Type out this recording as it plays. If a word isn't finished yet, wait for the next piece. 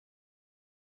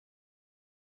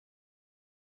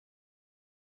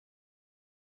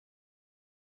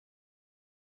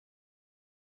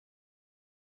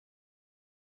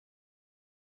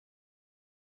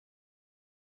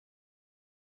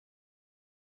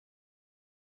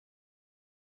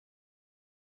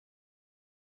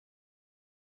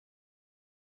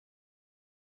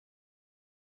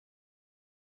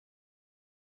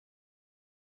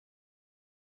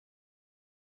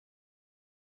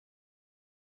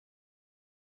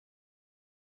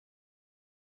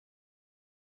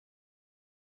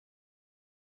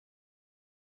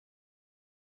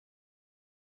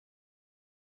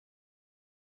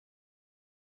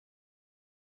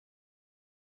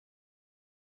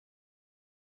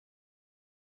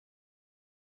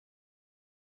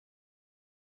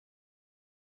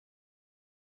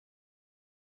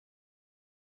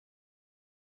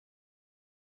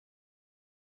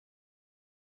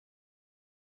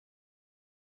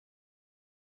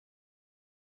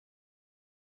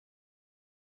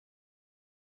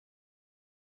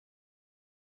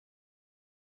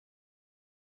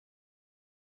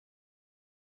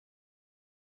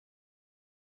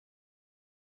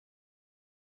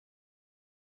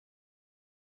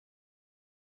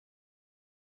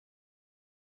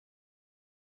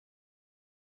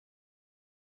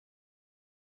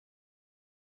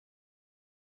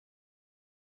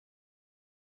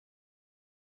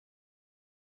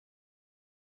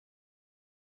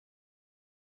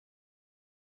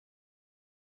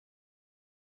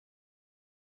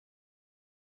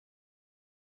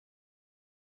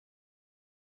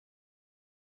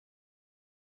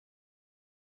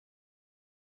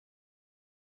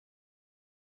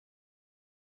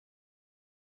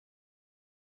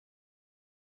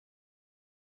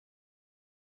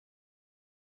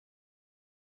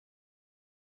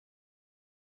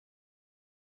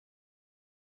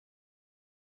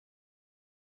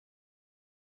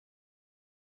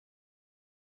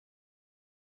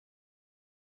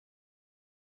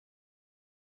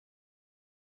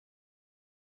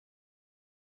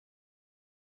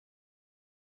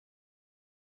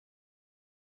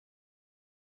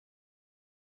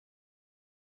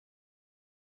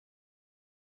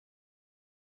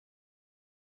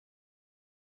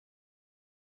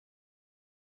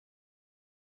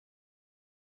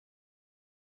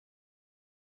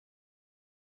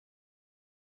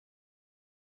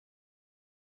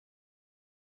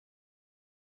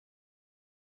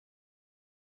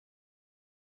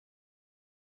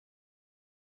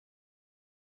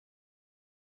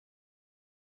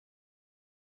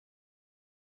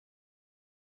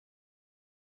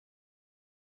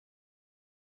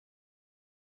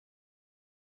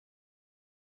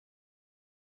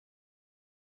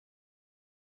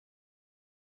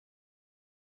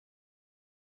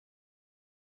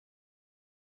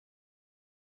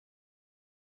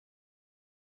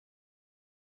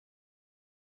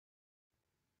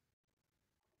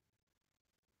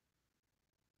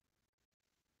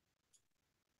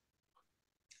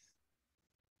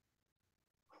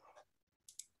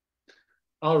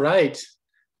All right.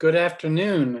 Good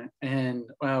afternoon and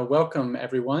welcome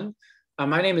everyone.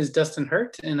 My name is Dustin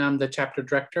Hurt and I'm the chapter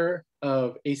director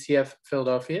of ACF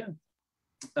Philadelphia.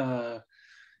 Uh,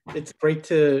 it's great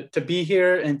to be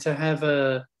here and to have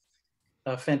a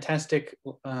fantastic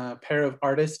pair of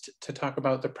artists to talk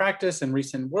about the practice and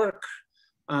recent work.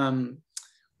 Um,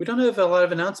 we don't have a lot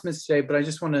of announcements today, but I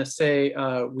just want to say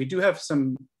we do have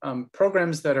some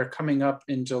programs that are coming up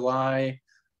in July.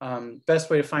 Best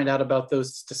way to find out about those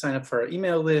is to sign up for our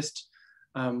email list,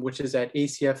 which is at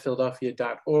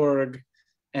acfphiladelphia.org.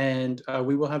 And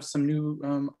we will have some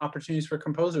new opportunities for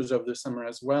composers over the summer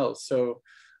as well. So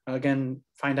again,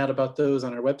 find out about those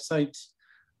on our website.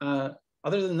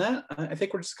 Other than that, I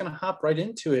think we're just gonna hop right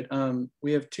into it.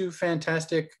 We have two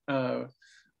fantastic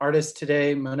artists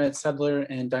today, Monnette Sudler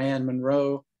and Diane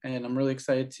Monroe, and I'm really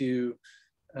excited to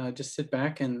just sit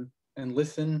back and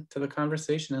listen to the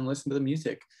conversation and listen to the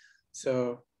music.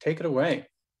 So take it away.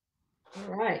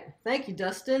 All right. Thank you,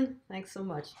 Dustin. Thanks so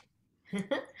much. Hey,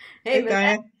 Hey man.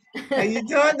 Diane, how you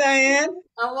doing, Diane?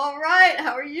 I'm all right.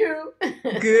 How are you?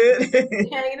 Good.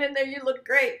 Hanging in there. You look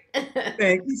great.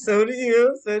 Thank you. So do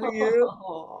you. So do you.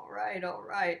 All right. All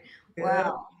right. Yeah.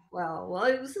 Wow. Wow. Well,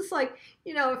 it was just like,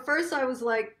 at first I was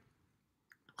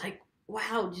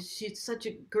wow, she's such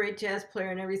a great jazz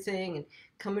player and everything, and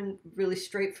coming really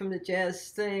straight from the jazz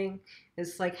thing.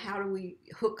 It's like, how do we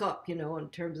hook up, in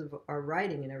terms of our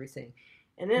writing and everything?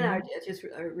 And then I Mhm. just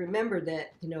I remembered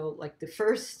that, like the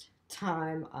first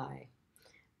time I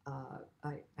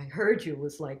heard you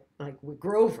was like with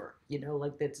Grover,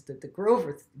 like that's the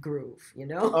Grover groove.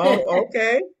 Oh,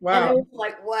 okay. And it Wow. was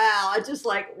like, wow,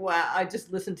 wow, I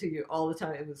just listened to you all the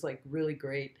time. It was like really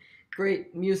great,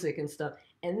 great music and stuff.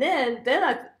 And then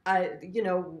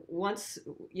once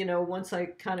I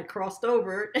kind of crossed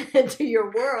over into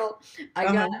your world, I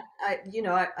got,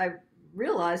 Uh-huh. I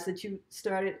realized that you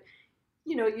started,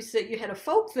 you said you had a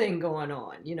folk thing going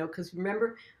on, because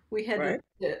remember we had Right.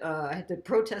 I had the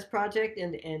protest project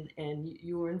and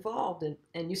you were involved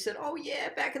and you said, oh yeah,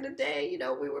 back in the day,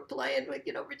 we were playing with,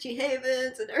 Richie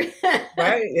Havens and everything.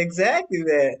 Right. Exactly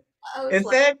that. I was In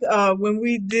like, fact, when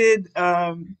we did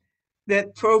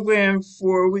that program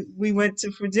we went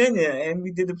to Virginia and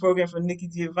we did the program for Nikki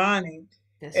Giovanni,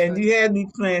 that's and right, you had me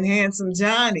playing Handsome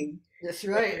Johnny, that's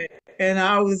right. and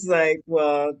I was like,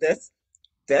 well, that's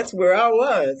where I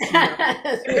was.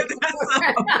 That's where you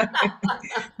were.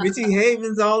 Richie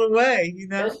Havens all the way.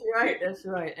 That's right. That's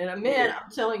right. And man, Yeah.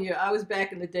 I'm telling you, I was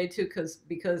back in the day too,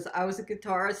 because I was a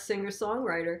guitarist, singer,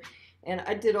 songwriter, and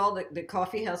I did all the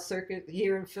coffee house circuit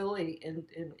here in Philly and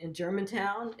in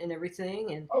Germantown and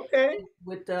everything. And Okay.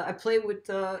 with I played with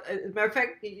as a matter of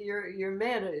fact, your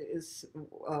man is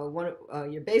one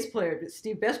of your bass player,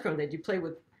 Steve Bestcrown, that you play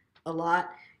with a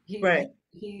lot. He Right.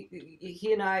 he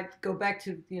and I go back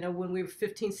to when we were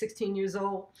 15, 16 years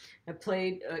old. I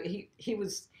played.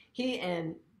 He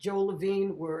and Joel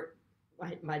Levine were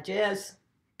my jazz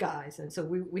guys, and so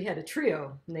we had a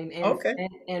trio named Okay.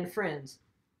 and Friends,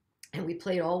 and we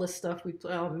played all this stuff.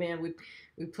 Oh man,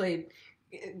 we played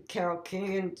Carole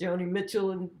King and Joni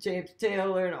Mitchell and James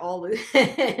Taylor and all the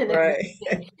and Right.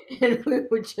 everything, and we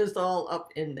were just all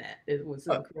up in that. It was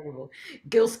Uh, incredible.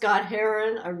 Gil Scott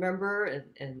Heron, I remember,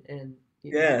 and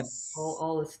yes.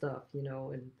 all this stuff,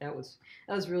 and that was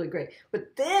really great.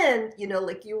 But then,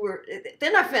 like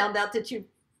then I found out that you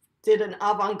did an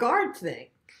avant-garde thing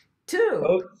too.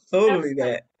 That's Totally like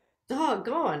that.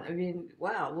 doggone. I mean,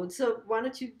 wow. Well, so why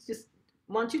don't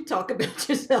you talk about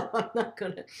yourself? I'm not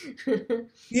gonna.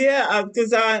 Yeah,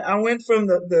 because I went from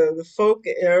the folk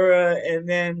era, and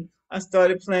then I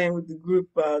started playing with the group,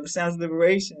 the Sounds of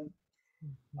Liberation,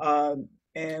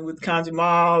 and with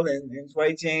Conjamal and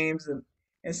Dwight James,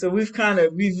 and so we've kind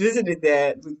of revisited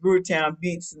that with Brewertown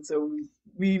Beats, and so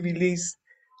we released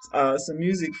some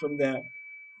music from that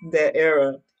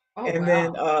era, Oh and wow.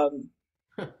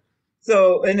 then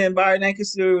and then Byron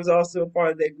Lancaster was also a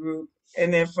part of that group.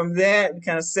 And then from that, we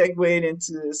kind of segued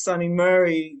into Sonny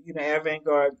Murray,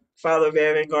 avant-garde, father of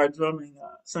avant-garde drumming,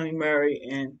 Sonny Murray,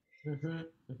 and Hmm.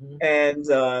 Hmm. and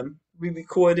we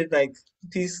recorded like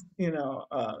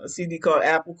a CD called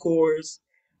Apple Cores.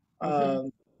 Hmm.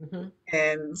 Um, Hmm.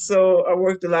 and so I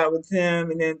worked a lot with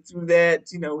him, and then through that,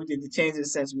 we did the Change of the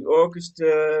Century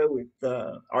Orchestra with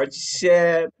Archie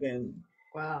Shepp and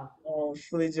Wow.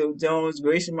 Philly Joe Jones,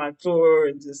 Gracie McClure,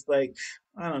 and just like,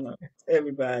 I don't know,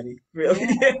 everybody, Yeah, really.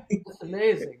 that's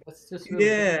amazing. That's just really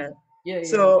great. Yeah. Yeah, yeah.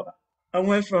 So I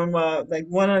went from like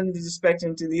one end of the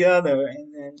spectrum to the other,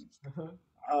 Uh-huh.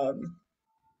 um,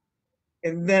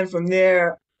 and then from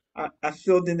there, I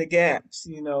filled in the gaps,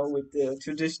 with the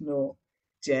traditional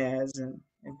jazz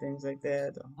and things like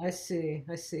that. I see.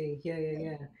 I see. Yeah, yeah,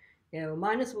 yeah. Yeah, well,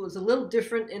 mine was a little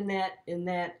different in that in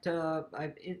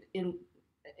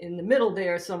the middle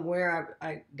there somewhere.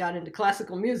 I got into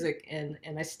classical music and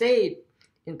I stayed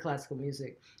in classical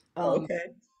music. Oh, Um,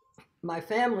 okay. my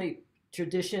family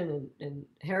tradition and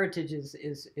heritage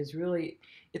is really,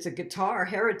 it's a guitar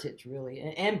heritage really,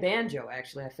 and banjo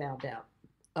actually I found out.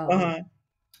 Um, Uh-huh.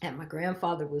 and my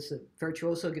grandfather was a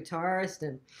virtuoso guitarist,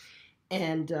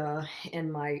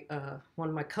 and my one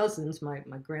of my cousins, my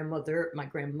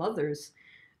grandmother's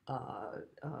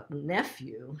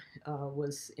nephew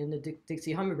was in the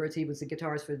Dixie Hummingbirds. He was the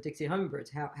guitarist for the Dixie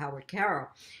Hummingbirds, Howard Carroll,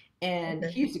 and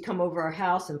Okay. he used to come over our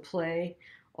house and play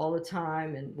all the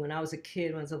time. And when I was a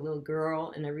kid, when I was a little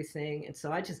girl and everything, and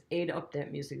so I just ate up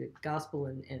that music, the gospel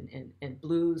and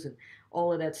blues and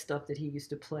all of that stuff that he used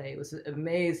to play. It was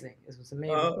amazing. It was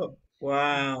amazing. Oh,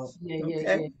 wow. Yeah, yeah,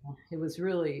 Okay. yeah. It was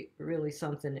really, really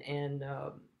something. And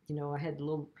I had a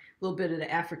little bit of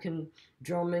the African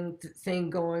drumming thing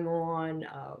going on.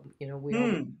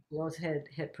 Hmm. We always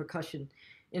had percussion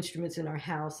instruments in our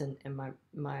house, and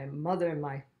my mother and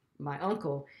my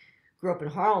uncle grew up in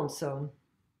Harlem, so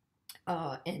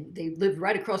and they lived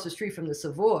right across the street from the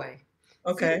Savoy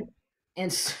Okay. Theater.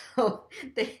 And so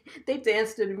they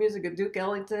danced to the music of Duke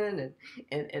Ellington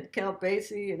and Count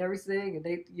Basie and everything. And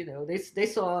they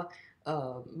saw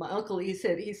my uncle. He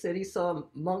said he saw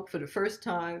Monk for the first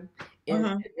time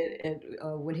Uh-huh.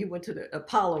 when he went to the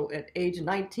Apollo at age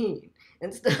 19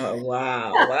 and stuff. Oh,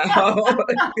 wow. Wow.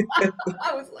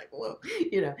 I was like, whoa,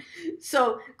 you know.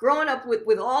 So growing up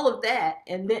with all of that,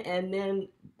 and then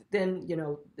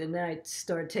I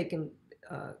started taking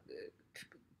uh,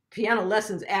 piano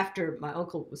lessons after my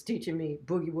uncle was teaching me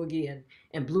boogie woogie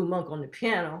and blue monk on the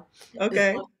piano.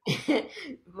 Okay. So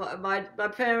my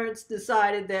parents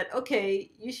decided that,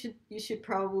 okay, you should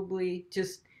probably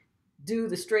just do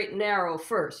the straight and narrow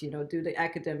first, do the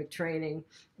academic training.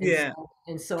 and Yeah. so,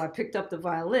 and so I picked up the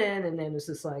violin, and then it was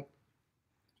just like,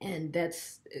 and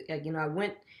that's, I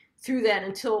went through that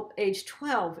until age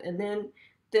 12. And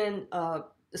then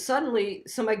suddenly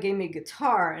somebody gave me a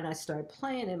guitar and I started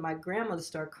playing, and my grandmother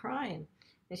started crying,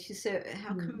 and she said,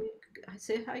 how come Hmm. you, I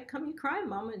said, how come you crying,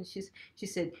 mama? And she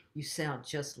said, you sound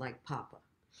just like papa.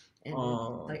 And it was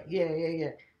Oh. like, yeah, yeah,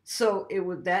 yeah. So it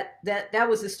was that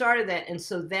was the start of that. And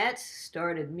so that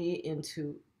started me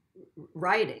into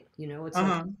writing. It's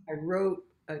like Uh-huh. I wrote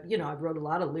a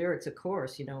lot of lyrics, of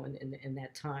course, in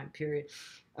that time period.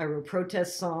 I wrote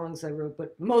protest songs.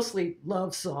 But mostly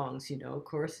love songs, of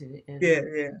course. And Yeah,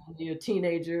 yeah. you're a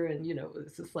teenager, and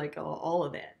it's just like all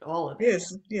of that, all of that.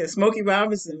 Yes, yeah. Smokey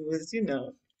Robinson was,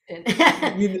 And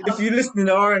if you listen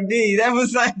to R&B, that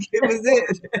was like it was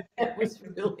it. that was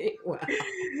really wow.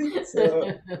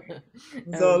 So That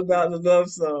it's all was about the love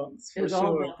songs It for was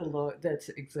all sure. about the Lord. That's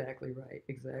exactly right.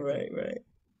 Exactly. Right, right.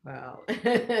 Wow.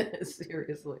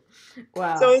 Seriously.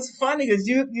 So Wow. it's funny because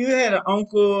you had an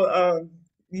uncle,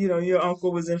 your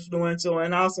uncle was influential,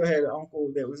 and I also had an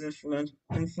uncle that was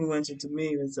influential to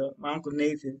me. It was my uncle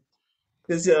Nathan,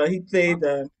 because he played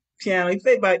piano. He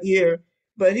played by ear,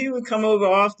 but he would come over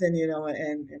often,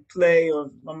 and play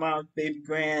on my mom's baby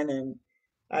grand, and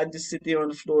I'd just sit there on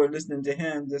the floor listening to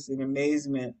him, just in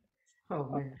amazement. Oh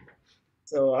Uh, man.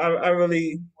 So I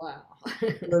really Wow.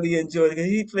 really enjoyed it because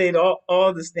he played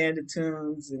all the standard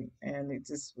tunes, and it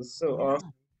just was so awesome.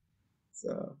 Wow.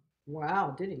 So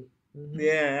Wow. Did he? Hmm.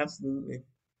 yeah, absolutely.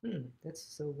 That's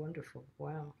so wonderful.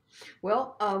 Wow.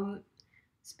 Well,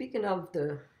 speaking of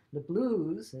the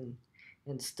blues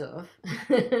and stuff,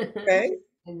 Okay.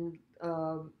 and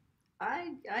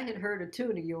I had heard a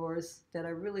tune of yours that I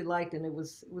really liked, and it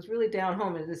was really down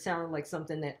home, and it sounded like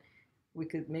something that we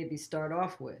could maybe start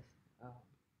off with. Uh,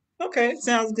 Okay,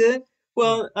 sounds good.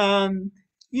 mm, Well,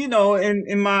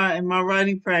 in my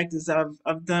writing practice,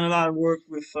 I've done a lot of work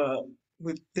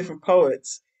with different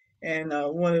poets, and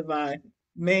one of my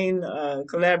main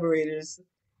collaborators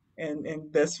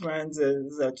and best friends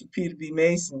is Peter B.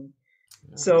 Mason.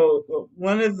 uh-huh. So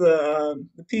one of the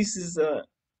pieces,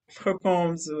 her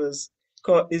poems is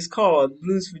called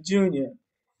Blues for Junior,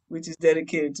 which is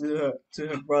dedicated to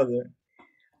her brother.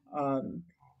 Um,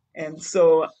 and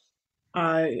so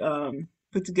I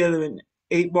put together an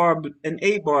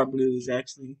 8-bar blues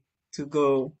actually to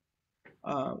go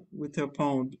with her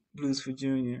poem Blues for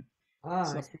Junior.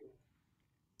 Ah, I So see.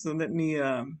 let me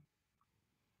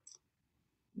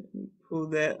pull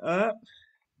that up.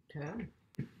 Okay.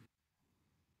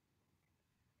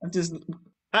 I just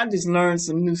I just learned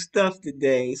some new stuff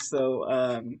today. So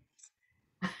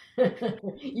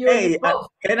You and me hey, both.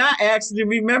 and I actually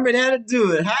remembered how to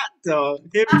do it. Hot dog.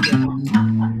 Here we go.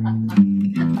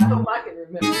 I hope I can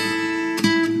remember.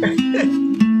 This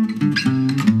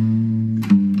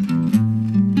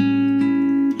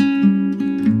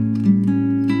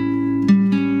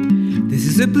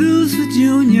is a blues for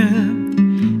Junior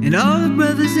and all the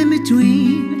brothers in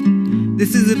between.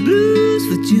 This is a blues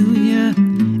for Junior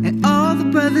and all the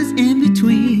brothers in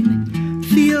between.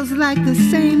 Feels like the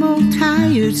same old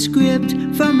tired script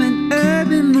from an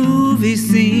urban movie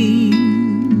scene.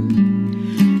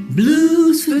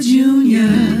 Blues for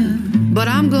Junior. But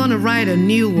I'm gonna write a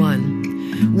new one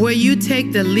where you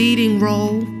take the leading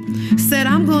role. Said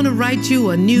I'm gonna write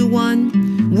you a new one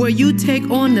where you take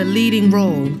on the leading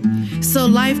role. So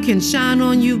life can shine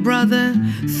on you, brother,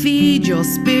 feed your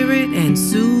spirit and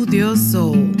soothe your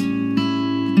soul.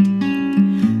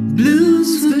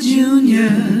 Blues for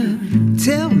Junior.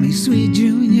 Tell me, sweet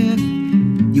Junior,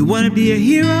 you wanna be a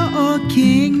hero or a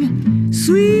king?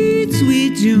 Sweet,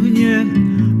 sweet Junior,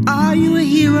 are you a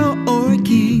hero or a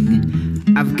king?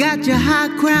 I've got your high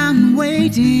crown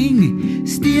waiting,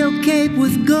 steel cape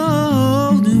with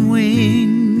golden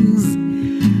wings.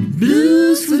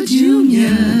 Blues for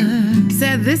Junior.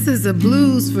 Said this is a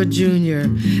blues for Junior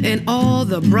and all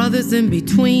the brothers in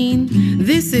between.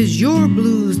 This is your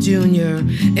blues, Junior,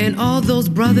 and all those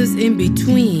brothers in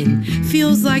between.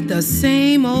 Feels like the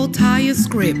same old tired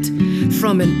script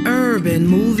from an urban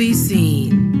movie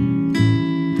scene.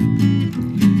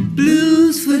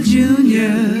 Blues for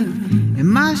Junior. In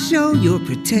my show you're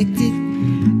protected,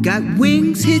 got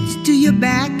wings hitched to your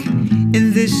back.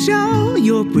 In this show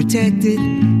you're protected,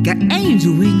 got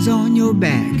angel wings on your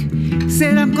back.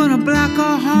 Said I'm gonna block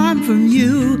all harm from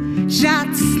you,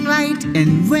 shots, slight,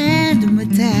 and random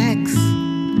attacks.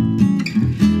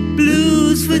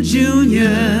 Blues for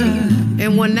Junior.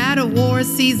 And when that award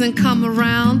season come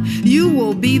around, you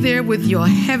will be there with your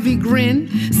heavy grin.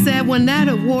 Said when that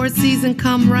award season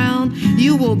come around,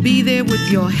 you will be there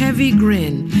with your heavy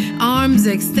grin. Arms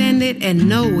extended and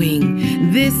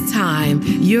knowing this time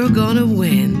you're gonna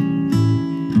win.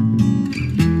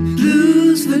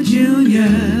 Blues for Junior.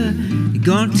 You're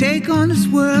gonna take on this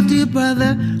world, dear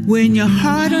brother, wearing your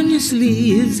heart on your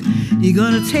sleeves. You're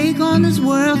gonna take on this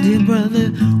world, dear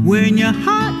brother, wearing your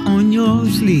heart on your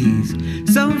sleeves.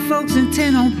 Some folks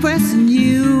intent on pressing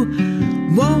you,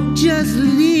 won't just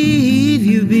leave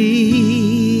you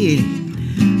be.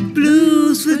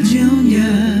 Blues for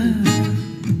Junior.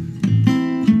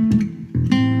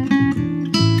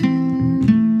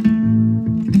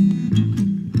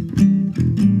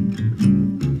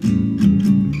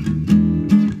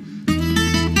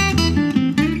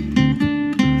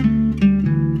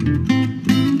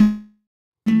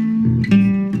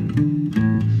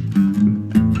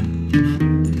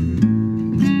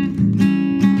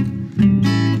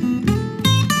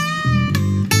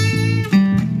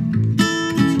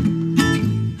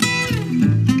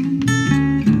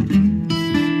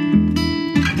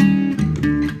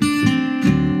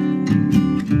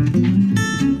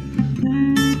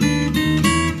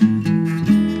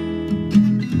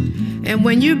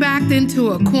 When you're backed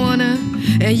into a corner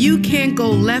and you can't go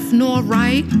left nor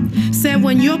right, said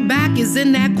when your back is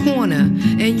in that corner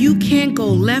and you can't go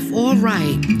left or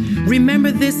right,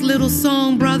 remember this little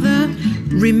song, brother.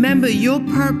 Remember your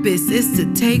purpose is to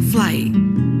take flight.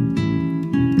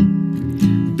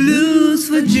 Blues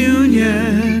for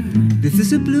Junior. This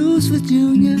is a blues for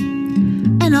Junior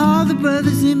and all the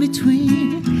brothers in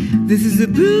between. This is a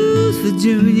blues for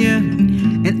Junior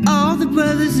and all the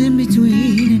brothers in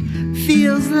between.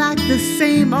 Feels like the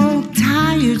same old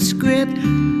tired script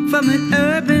from an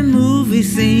urban movie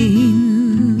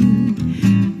scene.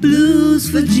 Blues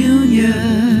for Junior.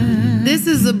 This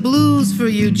is a blues for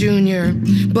you, Junior,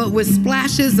 but with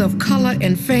splashes of color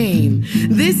and fame.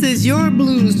 This is your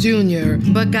blues, Junior,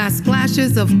 but got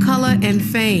splashes of color and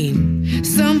fame.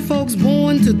 Some folks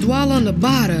born to dwell on the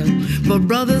bottom, but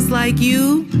brothers like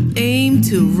you aim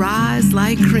to rise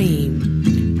like cream.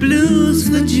 Blues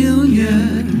for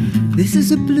Junior. This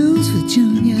is a blues for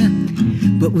Junior,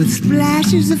 but with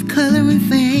splashes of color and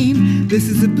fame. This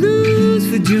is a blues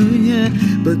for Junior,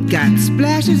 but got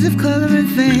splashes of color and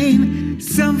fame.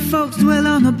 Some folks dwell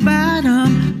on the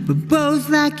bottom, but both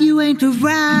like you aim to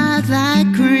rise like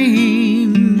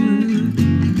cream.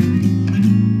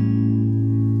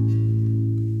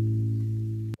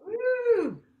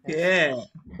 Woo! Yeah.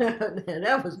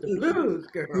 That was the blues,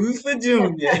 girl. Blues for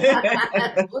Junior.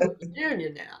 Blues for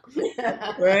Junior now.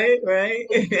 Right, right.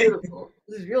 It's beautiful.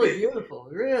 This is really beautiful.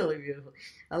 Really beautiful.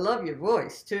 I love your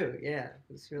voice too. Yeah,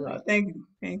 it's really. Oh, thank you.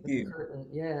 Thank you.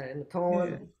 Yeah, and the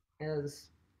poem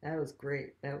that was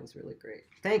great. That was really great.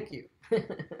 Thank you.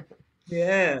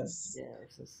 Yes. Yeah,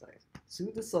 it's just like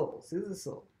soothe the soul, soothe the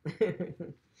soul. All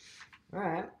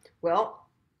right. Well,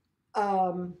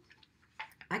 Um,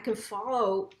 I can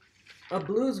follow a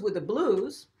blues with a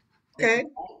blues. Okay.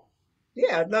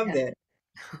 Yeah, I love that.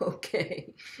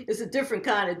 Okay, it's a different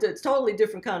kind of, it's totally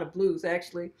different kind of blues,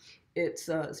 actually. It's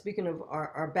speaking of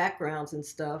our backgrounds and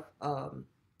stuff.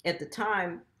 At the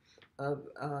time of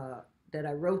that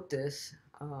I wrote this,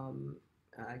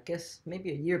 I guess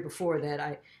maybe a year before that,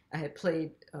 I had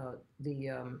played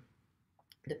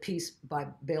the piece by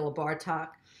Bela Bartok,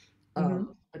 Hmm.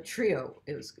 a trio.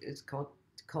 It's called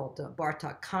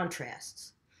Bartok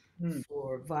Contrasts Mm.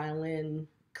 for violin,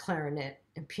 clarinet,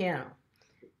 and piano.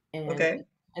 And, Okay.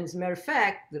 and as a matter of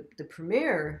fact, the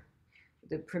premiere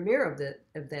of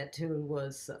that tune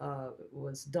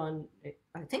was done,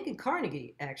 I think, in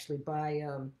Carnegie, actually, by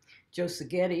Joseph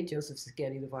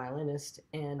Szigeti, the violinist,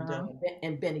 Uh-huh.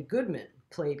 and Benny Goodman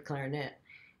played clarinet,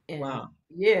 and Wow.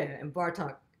 yeah, and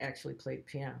Bartok actually played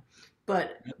piano,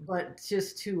 but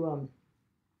just to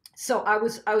so I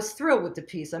was thrilled with the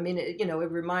piece. I mean, it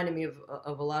reminded me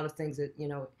of a lot of things that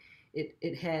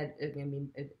it had. I mean,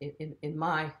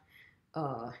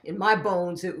 in my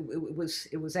bones, it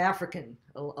was African,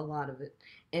 a lot of it,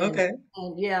 and Okay.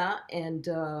 and yeah, and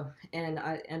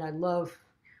I love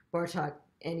Bartok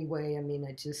anyway. I mean,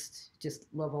 I just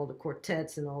love all the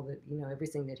quartets and all the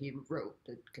everything that he wrote,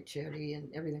 the concerti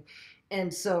and everything,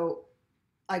 and so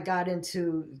I got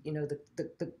into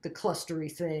the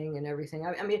clustery thing and everything.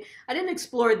 I mean, I didn't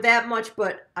explore it that much,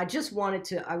 but I just wanted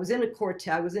to. I was in a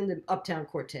quartet. I was in the Uptown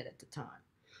Quartet at the time,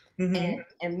 Hmm.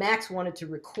 and Max wanted to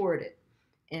record it,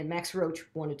 and Max Roach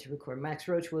wanted to record. Max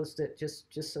Roach was the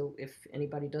just so if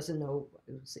anybody doesn't know,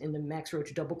 it was in the Max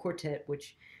Roach double quartet,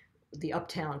 which the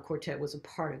Uptown Quartet was a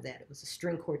part of that. It was a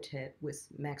string quartet with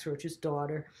Max Roach's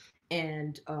daughter,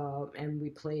 and we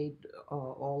played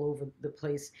all over the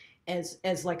place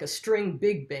as like a string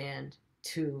big band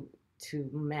to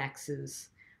Max's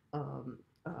um,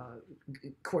 uh,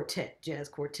 quartet, jazz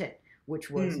quartet, which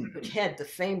Mm. had the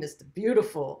famous, the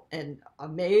beautiful, and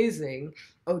amazing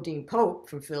Odine Pope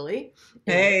from Philly.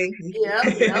 And Hey, yep,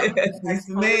 yep, he's the saxophonist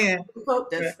man. Odine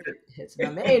Pope. That's my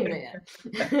main man.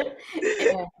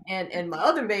 And my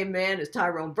other main man is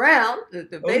Tyrone Brown,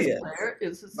 the Oh bass yeah. player.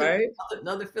 Is Right.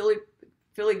 another Philly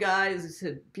guy. Is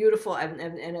beautiful. I've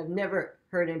never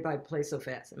heard anybody play so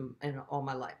fast in all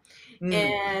my life.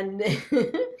 Mm. And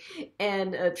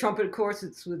and trumpet, of course,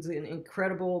 it was an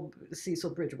incredible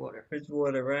Cecil Bridgewater.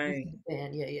 Bridgewater, right.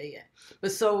 And yeah.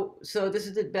 But so this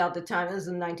is about the time. This is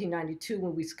in 1992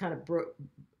 when we kind of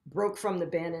broke from the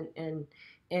band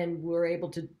and were able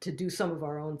to do some of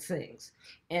our own things.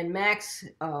 And Max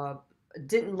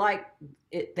didn't like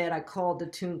it that I called the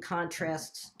tune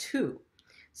Contrasts 2.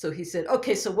 So he said,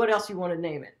 "Okay, so what else you want to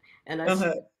name it?" And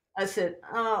Uh-huh. I said,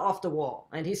 "Off the Wall."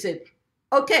 And he said,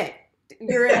 "Okay,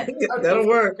 you're in." Okay. That'll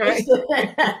work, right?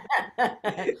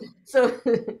 So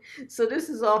so this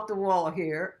is Off the Wall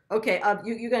here. Okay,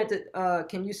 you got to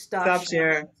can you stop Stop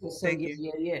sharing? sharing. So Thank yeah,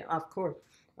 you. yeah, of course.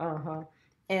 Uh-huh.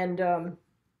 And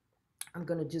I'm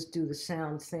gonna just do the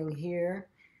sound thing here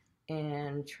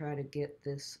and try to get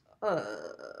this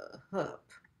up.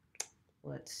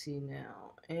 Let's see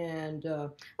now, and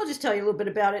I'll just tell you a little bit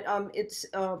about it. It's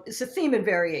a theme and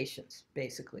variations,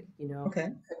 basically.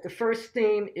 Okay. The first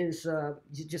theme is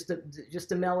just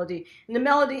a melody, and the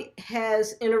melody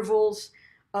has intervals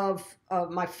of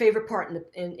my favorite part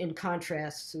in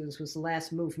contrast. So this was the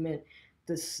last movement.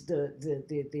 This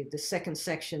the second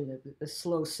section, the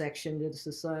slow section. This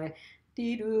is like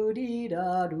dee doo dee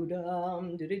da doo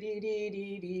dum doo dee dee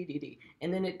dee dee dee dee,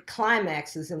 and then it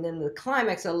climaxes, and then the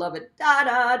climax, I love it, da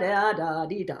da da da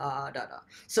dee da da da.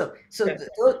 So Okay.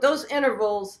 those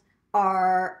intervals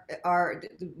are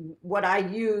what I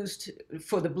used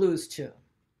for the blues tune.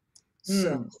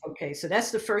 So Mm. okay, so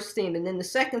that's the first theme, and then the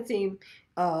second theme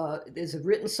is a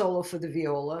written solo for the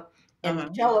viola, and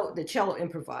Uh-huh. the cello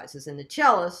improvises, and the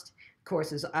cellist, of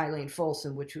course, is Eileen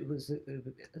Folsom, which was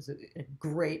a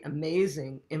great,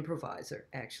 amazing improviser,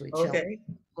 actually, cello Okay.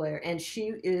 player, and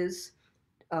she is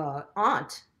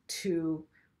aunt to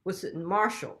was it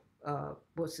Marshall?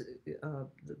 Was it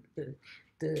the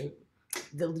the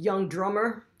the young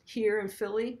drummer here in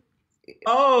Philly?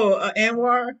 Oh,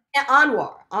 Anwar?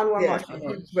 Anwar Yeah, Marshall.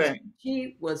 Anwar. Right.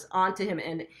 She was onto him,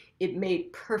 and it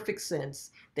made perfect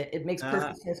sense. That it makes Ah,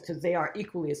 perfect sense because they are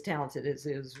equally as talented.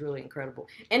 It was really incredible.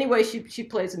 Anyway, she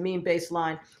plays a mean bass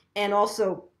line, and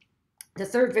also the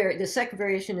second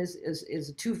variation is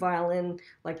a two violin,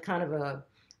 like kind of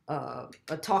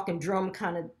a talking drum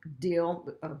kind of deal,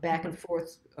 back and mhm.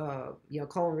 forth,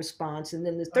 call and response. And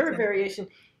then the third Okay. variation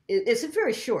it's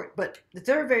very short, but the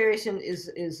third variation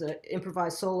is an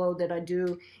improvised solo that I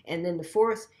do, and then the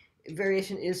fourth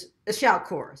variation is a shout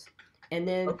chorus. and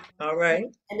then All right.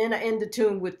 and then I end the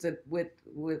tune with a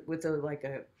like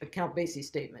a Count Basie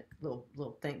statement,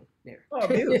 little thing there. Oh,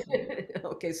 beautiful.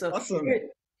 Okay, so Awesome.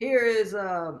 here is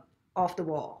Off the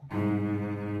Wall.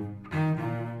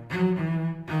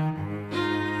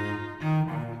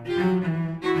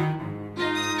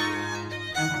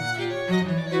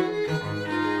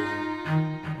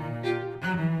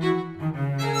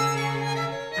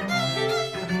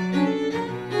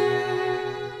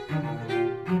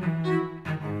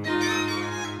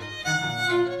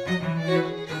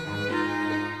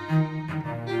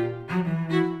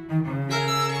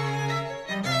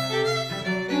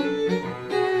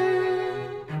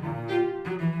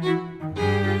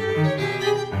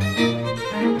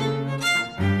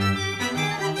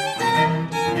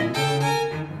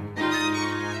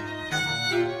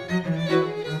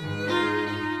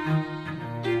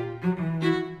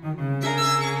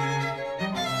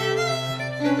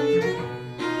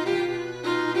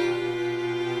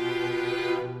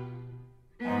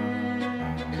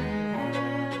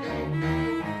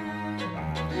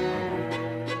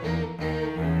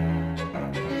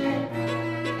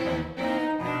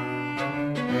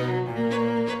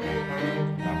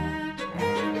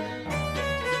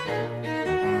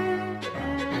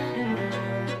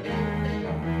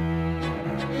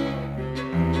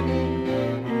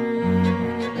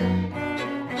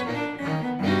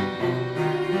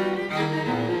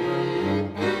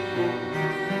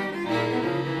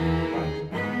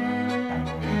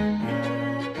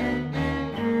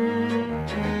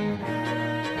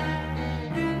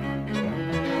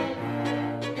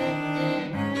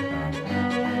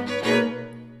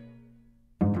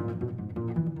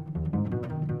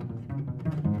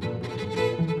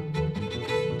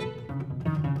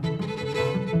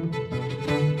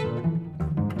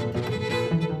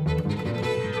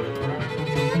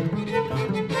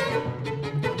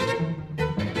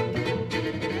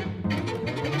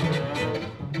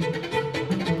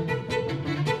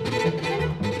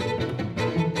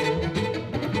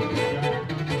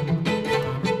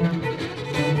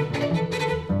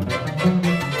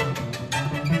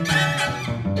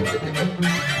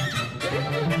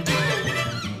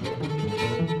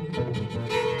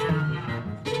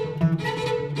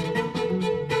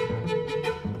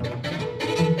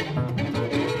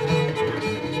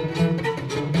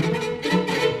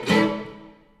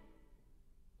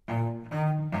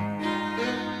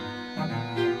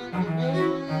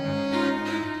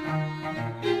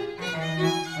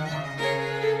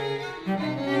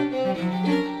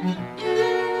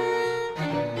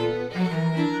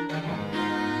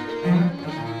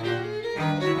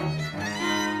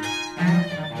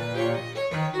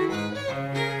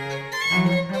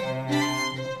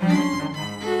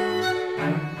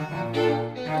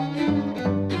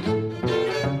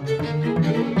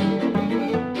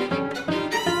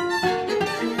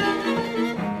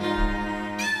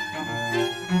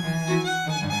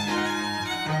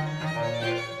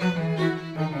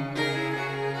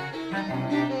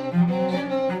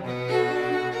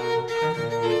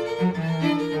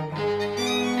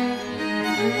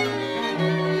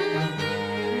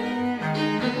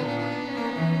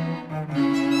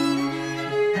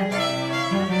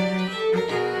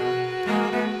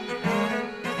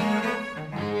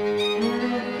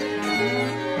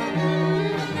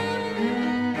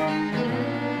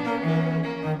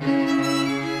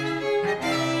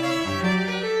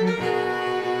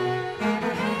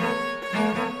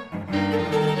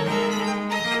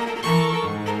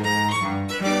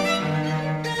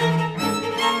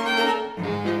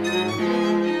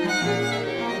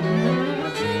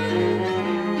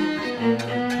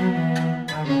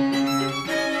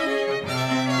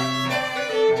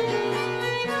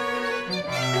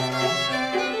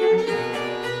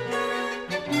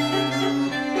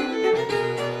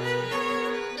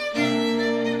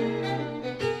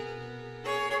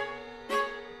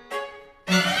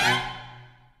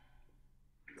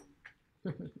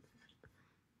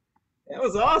 That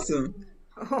was awesome.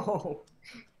 Oh,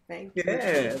 thank you.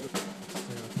 Yeah.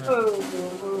 Oh,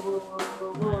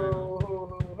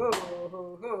 oh,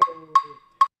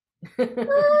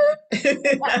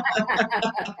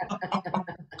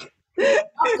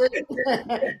 oh,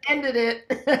 ended it.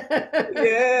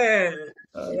 Yeah.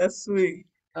 Oh, that's sweet.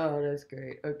 Oh, that's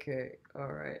great. Okay.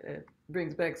 All right. It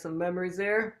brings back some memories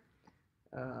there.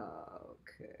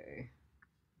 Okay.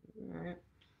 All right.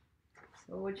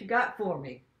 So what you got for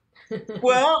me?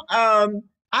 Well,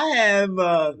 I have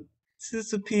this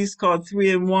is a piece called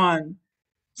Three in One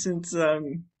since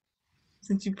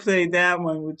you played that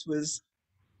one, which was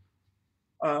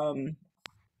um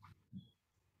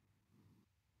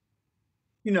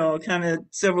kind of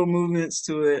several movements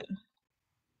to it.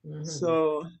 Mm-hmm.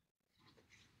 So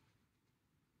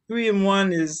 3 and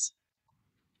 1 is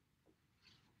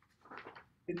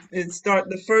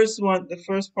the first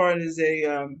part is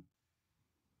a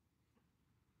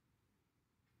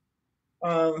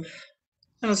kind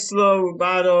of slow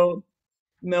rubato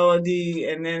melody,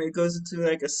 and then it goes into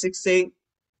like a 6/8.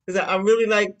 Because I really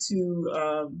like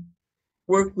to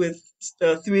work with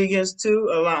 3 against 2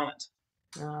 a lot.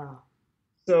 Ah.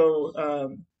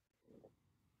 So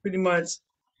pretty much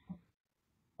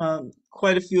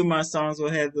quite a few of my songs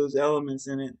will have those elements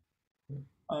in it.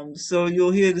 So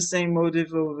you'll hear the same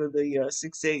motive over the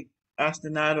 6/8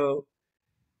 ostinato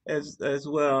as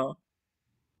well,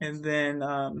 and then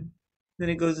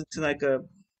it goes into like a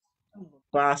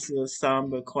bossa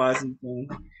samba quasi thing.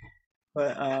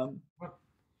 But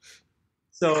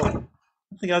so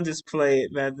I think I'll just play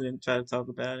it rather than try to talk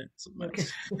about it so much.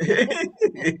 Okay.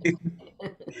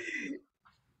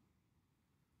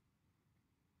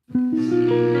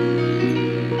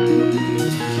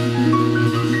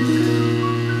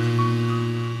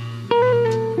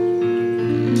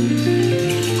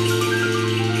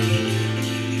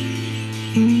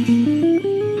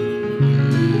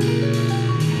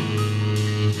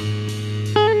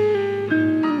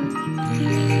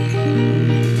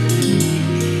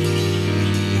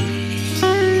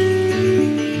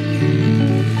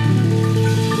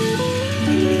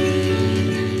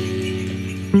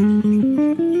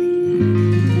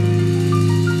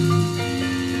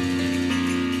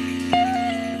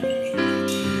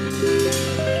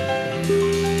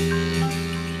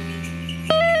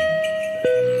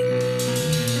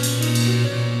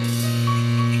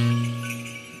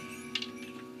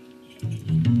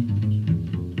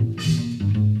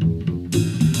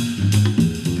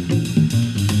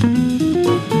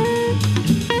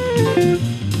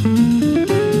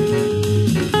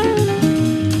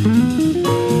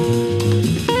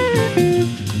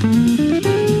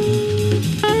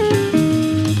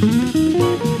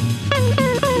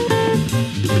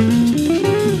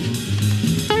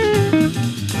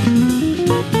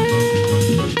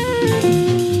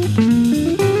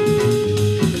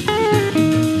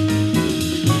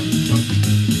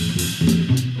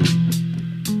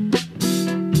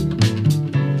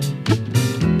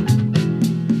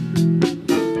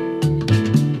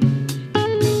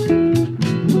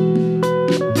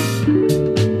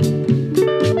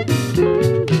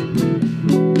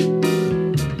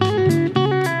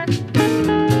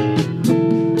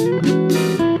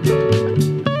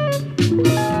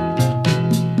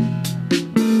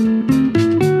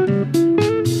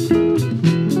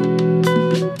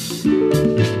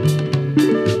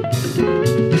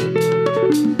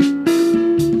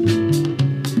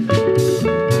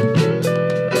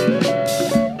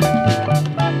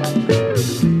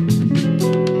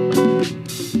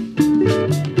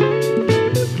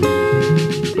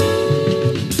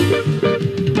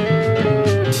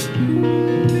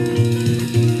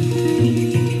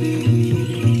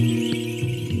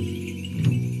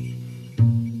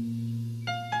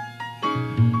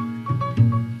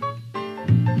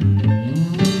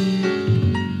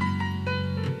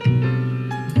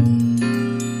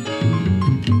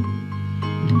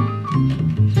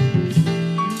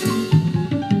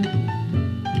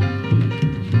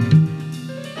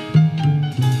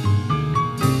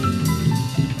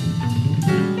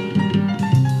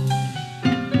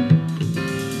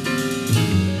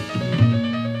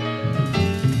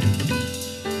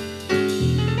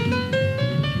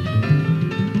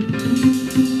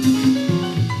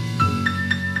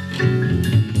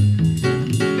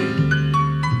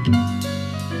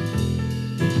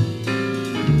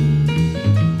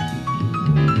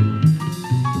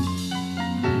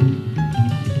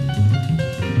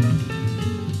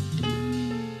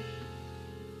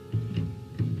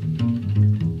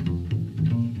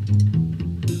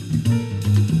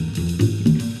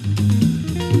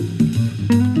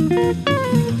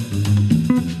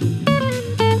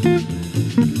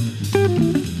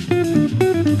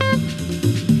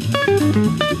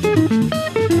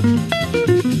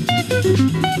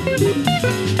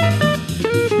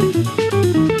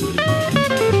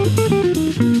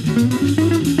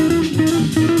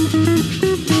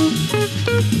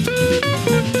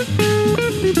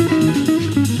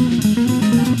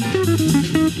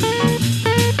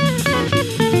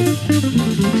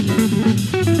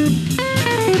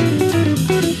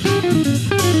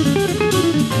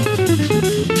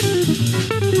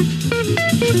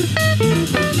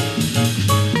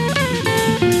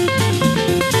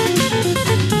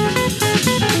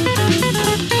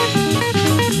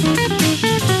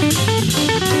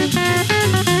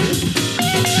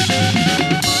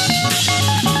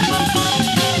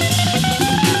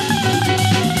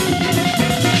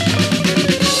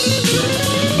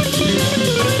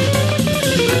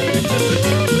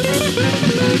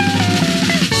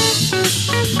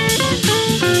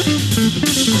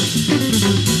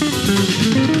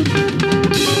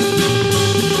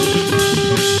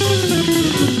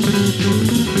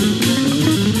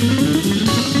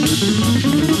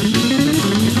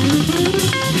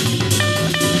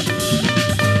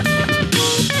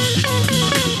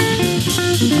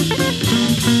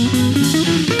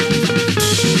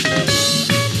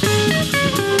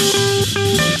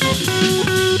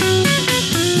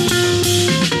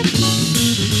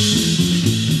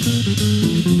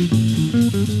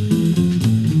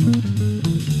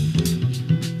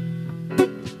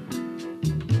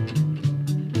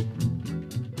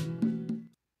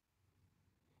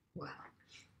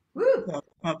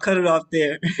 I'll cut it off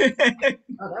there.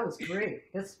 Oh, that was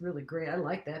great. That's really great. I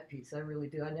like that piece. I really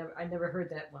do. I never heard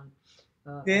that one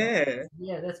at all. Yeah,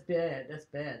 Yeah, that's bad. That's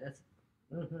bad.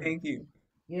 Hmm. thank you.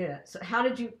 Yeah. So how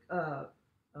did you uh,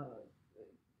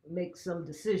 make some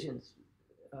decisions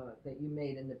that you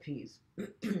made in the piece,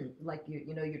 like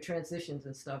your transitions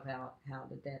and stuff? How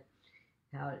did that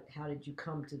how did you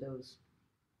come to those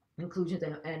conclusions?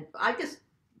 And I guess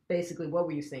basically, what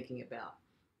were you thinking about?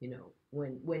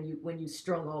 When you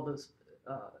strung all those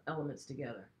elements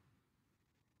together.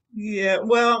 Yeah,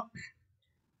 well,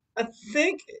 I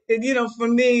think, for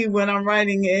me, when I'm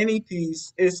writing any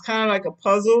piece, it's kind of like a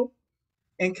puzzle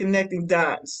and connecting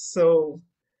dots. So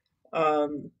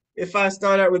if I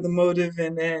start out with the motive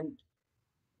and then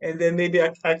maybe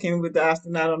I came with the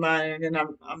astronaut line, and then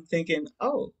I'm thinking,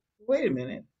 oh, wait a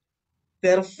minute,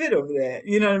 that'll fit over there.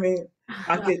 You know what I mean?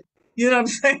 I could, you know what I'm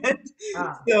saying?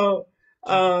 Ah. So,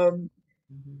 um,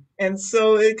 Mhm. and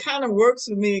so it kind of works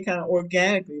for me kind of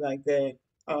organically like that.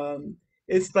 Um,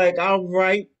 it's like I'll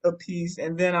write a piece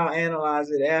and then I'll analyze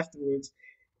it afterwards.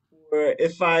 Or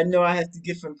if I know I have to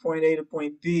get from point A to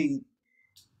point B,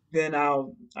 then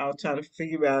I'll try to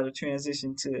figure out a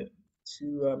transition to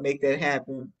make that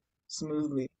happen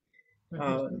smoothly. Mhm.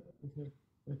 Um, Mhm.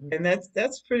 Mhm. and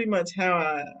that's pretty much how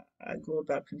I go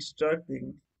about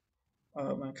constructing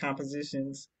my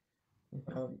compositions,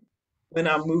 Mhm. um, when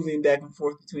I'm moving back and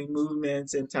forth between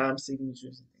movements and time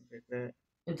signatures and things like that.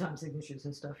 And time signatures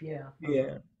and stuff. Yeah. Uh-huh.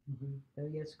 Yeah. Hmm. Oh,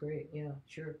 yes, great. Yeah,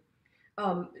 sure.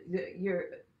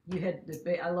 You had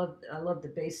I love the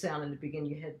bass sound in the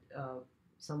beginning. You had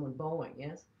someone bowing,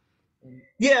 yes. And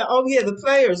Yeah. Oh, yeah. The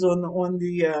players on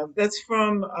the that's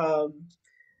from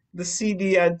the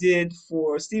CD I did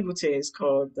for Steeplechase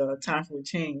called "Time for a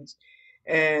Change,"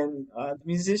 and the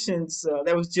musicians,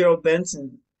 that was Gerald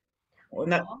Benson, or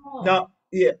not, oh, not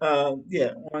yeah,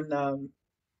 yeah, on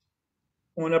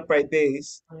upright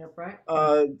bass. on the upright.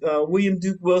 William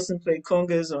Duke Wilson played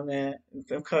congas on that, and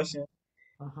percussion.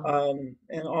 Uh-huh.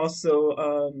 And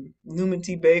also Newman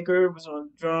T. Baker was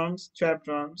on drums, trap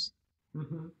drums.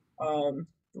 Mm-hmm.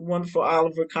 The wonderful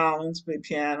Oliver Collins played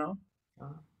piano,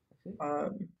 Uh,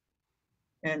 um,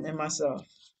 and myself.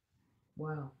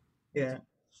 wow, that's a Yeah,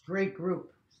 great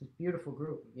group. It's a beautiful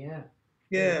group. Yeah,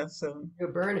 yeah. yeah. So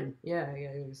You're burning. Yeah,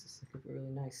 yeah. It was just a really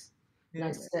nice, yeah,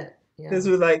 nice set. this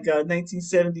Yeah. was like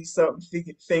 1970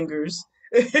 something fingers.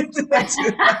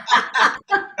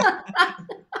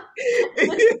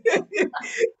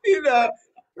 You know,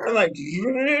 I'm like,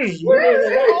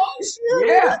 oh shit,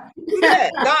 Yeah. who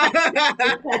that?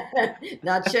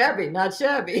 Not shabby, not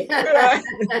shabby.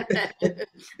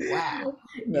 Wow.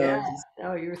 No, Yeah. just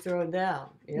Oh, you were throwing down.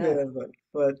 Yeah. yeah,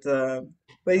 but Uh,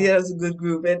 yeah, it's a good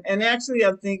group, and actually,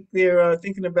 I think they're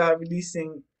thinking about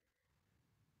releasing.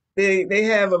 They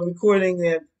have a recording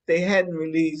that they hadn't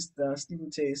released,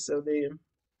 Stephen Chase, so they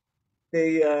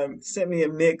sent me a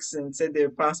mix and said they're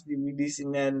possibly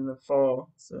releasing that in the fall,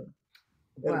 so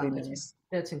that'll be wow, nice.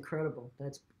 that's incredible.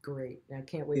 That's great. I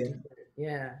can't wait to Yeah. hear it.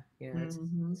 Yeah, yeah,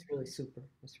 Hmm. it's really super.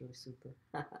 It's really super.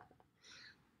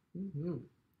 Hmm.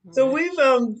 All So right. we've,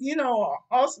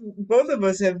 also both of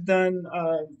us have done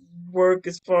work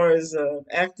as far as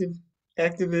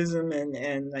activism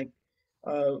and like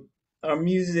uh, our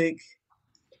music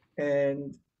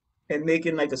and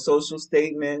making like a social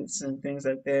statements and things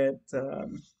like that,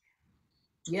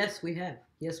 Yes, we have.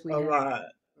 Yes, we a have. lot,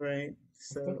 right? I think,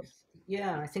 So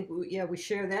yeah, yeah, we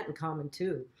share that in common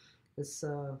too. It's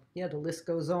yeah, the list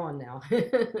goes on now.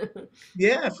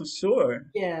 yeah, for sure.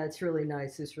 Yeah, it's really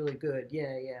nice. It's really good.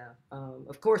 Yeah, yeah.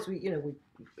 Of course, we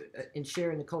in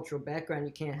sharing the cultural background,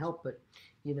 you can't help but,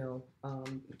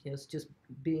 it's just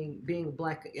being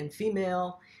black and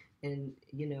female, and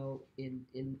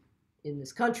in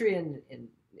this country and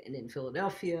in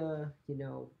Philadelphia,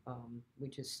 we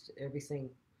just everything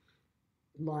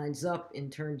lines up in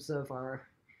terms of our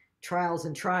trials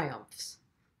and triumphs.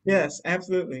 You know, Yes,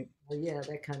 absolutely. yeah,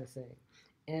 that kind of thing.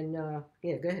 And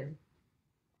yeah, go ahead.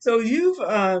 So you've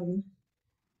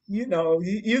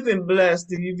been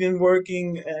blessed. You've been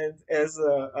working as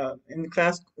in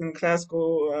the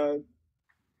classical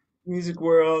music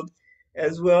world,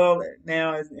 as well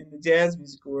now as in the jazz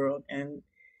music world, and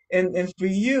for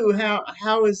you,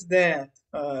 how is that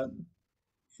for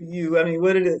you? I mean,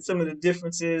 what are some of the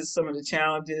differences, some of the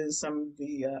challenges, some of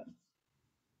the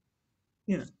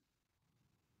you know,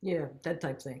 Yeah, that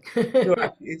type thing.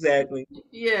 right, exactly.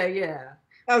 Yeah, yeah.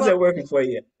 How's Well, that working for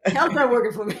you? how's that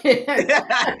working for me?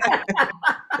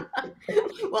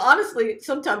 Well, honestly,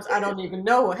 sometimes I don't even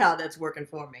know how that's working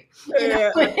for me.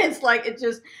 Yeah. It's like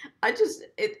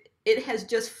it has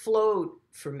just flowed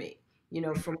for me.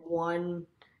 From one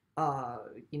uh,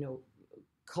 you know,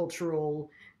 cultural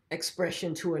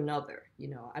expression to another. You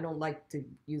know, I don't like to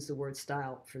use the word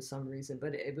style for some reason,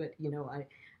 but you know,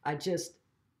 I just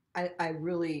I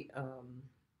really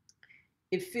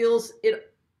it feels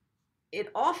it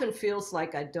often feels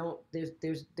like I don't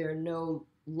there are no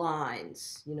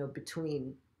lines, you know,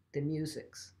 between the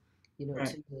musics, you know,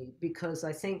 Right. to me, because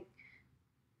I think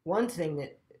one thing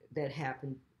that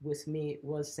happened with me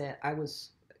was that I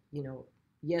was, you know,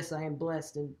 yes, I am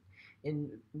blessed in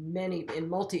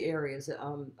multi areas.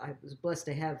 I was blessed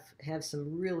to have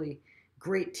some really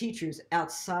great teachers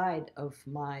outside of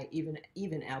my even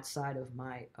outside of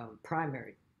my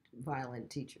primary violin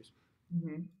teachers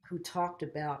Hmm. who talked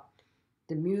about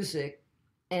the music,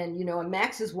 and you know, and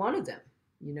Max is one of them.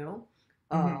 You know,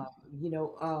 uh, Hmm. you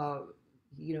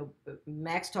know,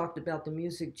 Max talked about the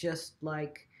music just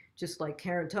like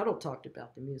Karen Tuttle talked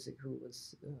about the music, who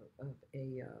was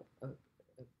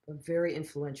a very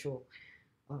influential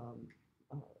um,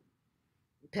 uh,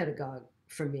 pedagogue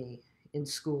for me in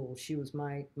school. She was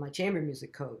my chamber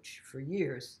music coach for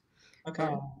years, Okay.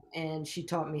 um, and she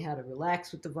taught me how to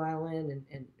relax with the violin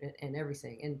and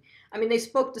everything. And I mean, they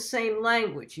spoke the same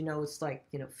language. You know, it's like,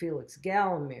 you know, Felix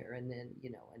Gallimere, and then,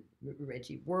 you know, and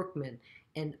Reggie Workman,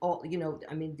 and all. You know,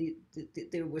 I mean,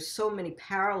 there were so many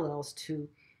parallels to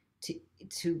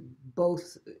to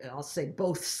both. I'll say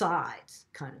both sides,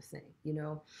 kind of thing. You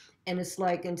know, and it's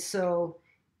like, and so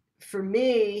for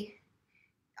me,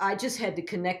 I just had to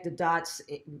connect the dots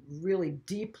really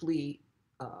deeply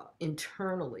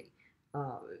internally,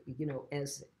 you know,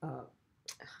 as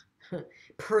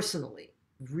personally,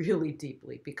 really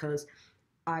deeply, because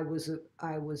I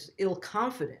was ill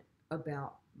confident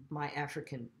about my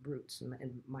African roots and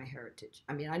my heritage.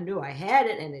 I mean, I knew I had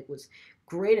it, and it was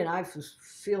great, and I was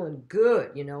feeling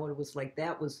good, you know. And it was like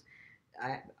that was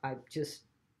I just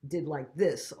did like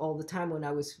this all the time when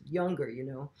I was younger, you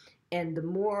know. And the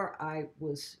more I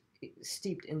was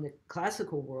steeped in the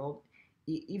classical world,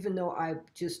 even though I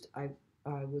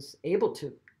was able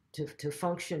to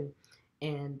function,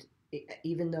 and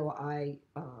even though I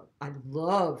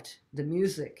loved the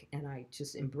music and I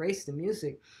just embraced the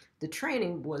music, the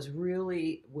training was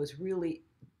really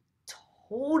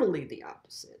totally the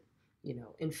opposite. You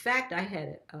know, in fact,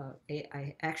 I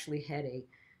actually had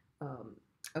um,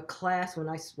 a class when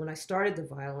I started the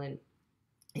violin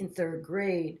in third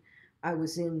grade. I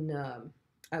was in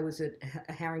I was at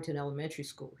Harrington Elementary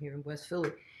School here in West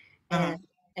Philly, Uh-huh.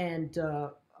 and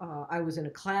I was in a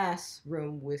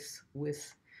classroom with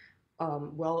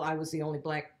well, I was the only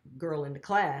black girl in the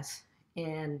class,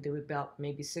 and there were about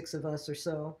maybe six of us or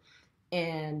so,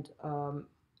 and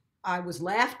I was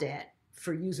laughed at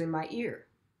for using my ear.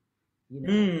 You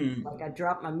know, like Mm. I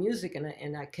dropped my music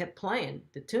and I kept playing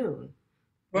the tune,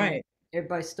 and Right.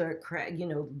 everybody started you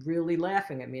know, really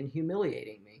laughing at me and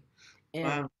humiliating me.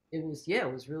 And Wow. it was, yeah,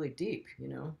 it was really deep, you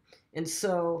know. And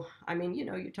so, I mean, you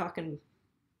know, you're talking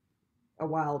a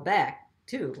while back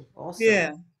too, also,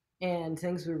 Yeah. and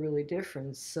things were really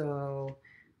different. So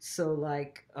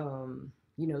like,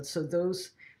 you know, so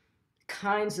those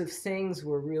kinds of things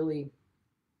were really,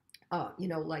 you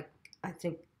know, like I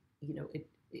think, you know, it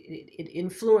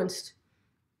influenced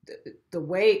the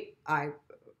way I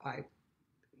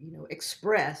you know,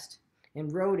 expressed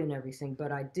and wrote and everything,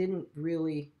 but I didn't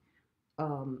really.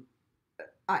 Um,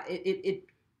 it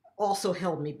also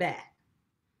held me back.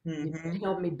 You know, it Hmm.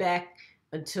 held me back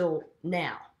until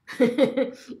now.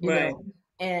 You Right. know,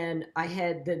 and I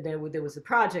had there was a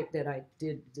project that I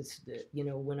did this. You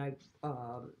know, when I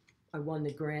won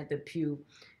the grant, the Pew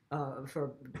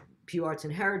for Pew Arts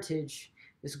and Heritage,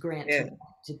 this grant Yeah.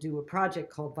 to do a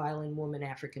project called Violin Woman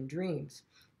African Dreams.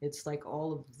 It's like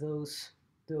all of those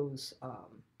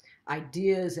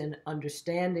ideas and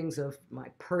understandings of my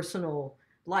personal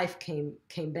life came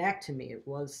back to me.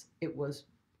 It was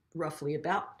roughly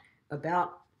about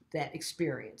that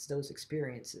experience, those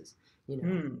experiences, you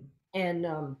know, Mm. and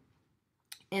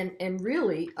and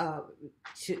really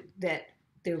that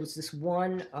there was this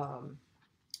one.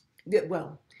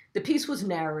 Well, the piece was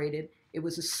narrated. It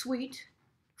was a suite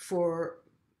for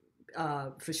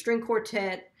string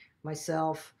quartet,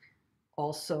 myself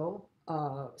also.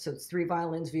 So it's three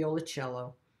violins, viola,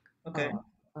 cello, Okay.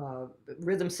 uh, uh,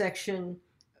 rhythm section,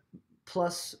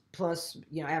 plus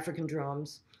you know, African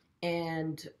drums,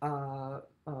 and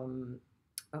um,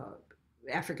 uh,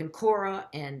 African kora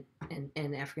and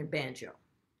African banjo.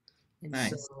 And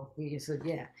Nice. so he said,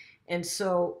 yeah. And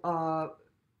so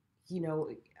you know,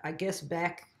 I guess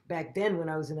back then when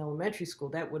I was in elementary school,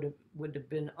 that would have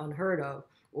been unheard of.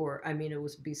 or I mean, it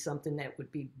would be something that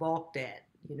would be balked at,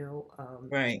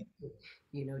 Right.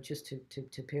 just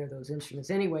to pair those instruments.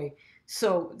 Anyway,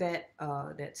 so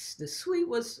that's the suite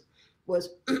was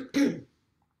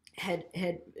had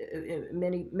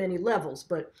many levels,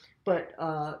 but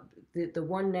the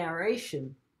one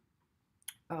narration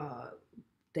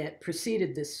that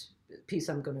preceded this piece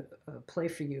I'm going to play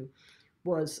for you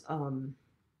was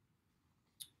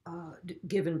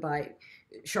given by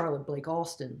Charlotte Blake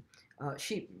Alston.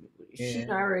 She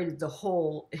narrated the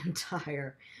whole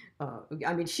entire.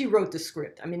 I mean, she wrote the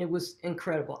script. I mean, it was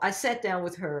incredible. I sat down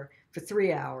with her for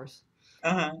 3 hours.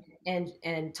 Uh-huh.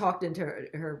 And talked into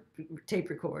her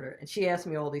tape recorder, and she asked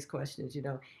me all these questions,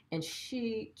 and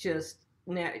she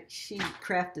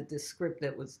crafted this script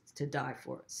that was to die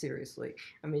for. Seriously,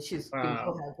 I mean, she's Wow. You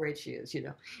know how great she is,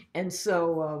 and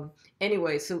so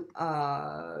anyway, so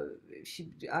I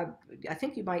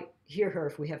think you might hear her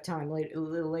if we have time a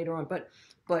little later on, but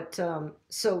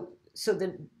so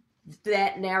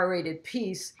that narrated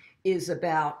piece is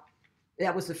about,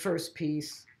 that was the first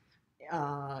piece.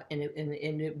 And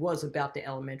it was about the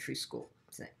elementary school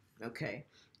thing, okay?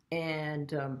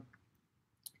 And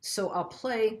so I'll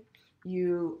play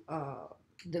you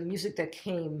the music that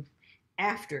came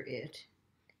after it,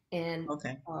 and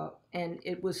Okay. And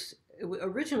it was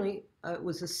originally it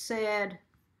was a sad.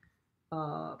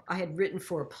 I had written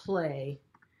for a play,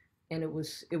 and it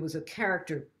was a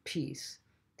character piece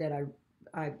that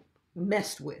I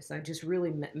messed with. I just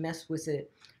really messed with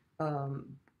it.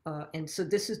 And so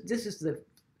this is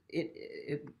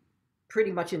it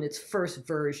pretty much in its first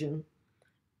version,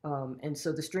 and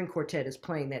so the string quartet is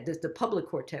playing that. The public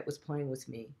quartet was playing with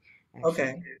me. Actually. Okay.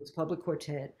 It was public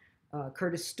quartet.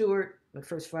 Curtis Stewart, the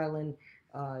first violin,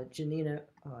 Janina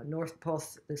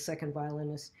Northpoth, the second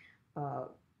violinist,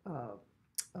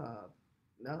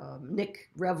 Nick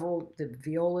Revel, the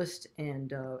violist,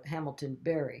 and Hamilton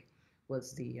Berry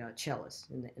was the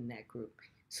cellist in that group.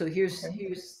 So here's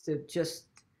the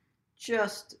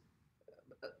just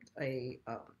a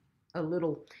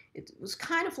little. It was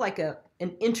kind of like an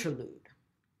interlude,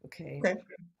 okay.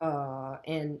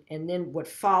 And then what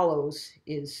follows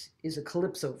is a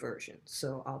calypso version.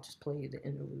 So I'll just play you the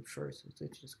interlude first, which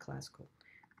is classical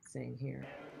thing here.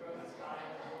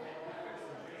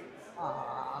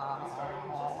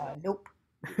 Nope.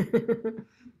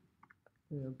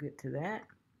 We'll get to that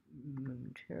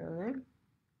momentarily.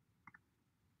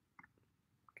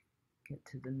 Get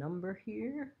to the number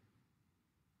here.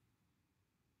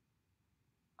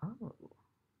 Oh,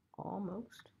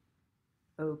 almost.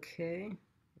 Okay,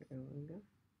 there we go.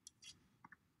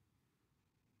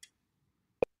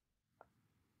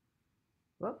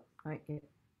 Well,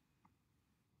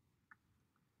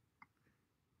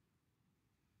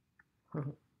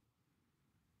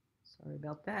 sorry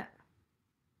about that.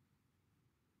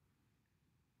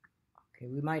 Okay,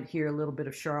 we might hear a little bit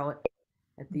of Charlotte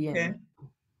at the end.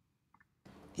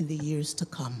 In the years to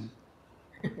come.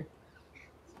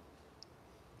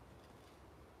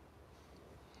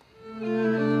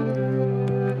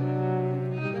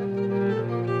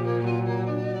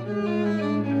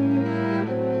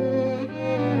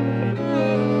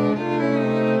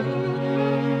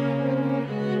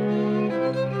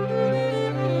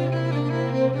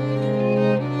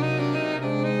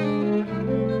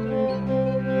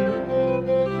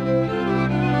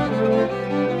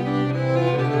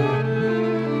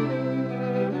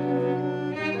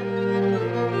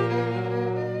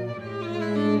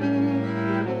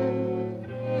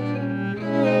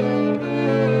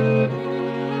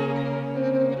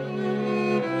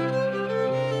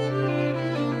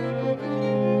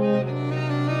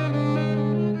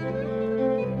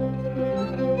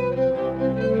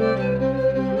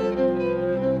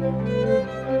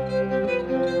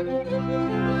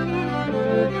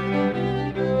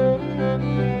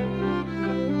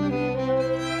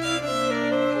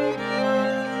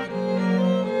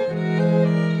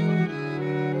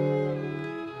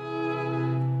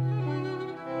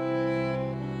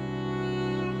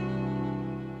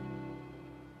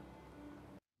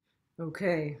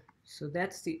 Okay, so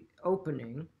that's the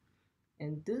opening,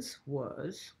 and this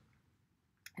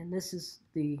is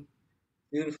the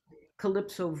Beautiful.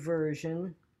 calypso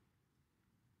version.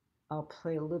 I'll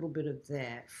play a little bit of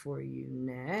that for you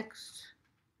next.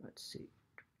 Let's see.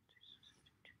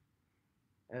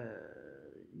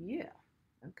 Yeah.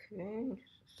 Okay,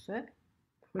 just a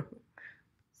sec.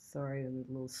 Sorry, I'm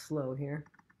a little slow here.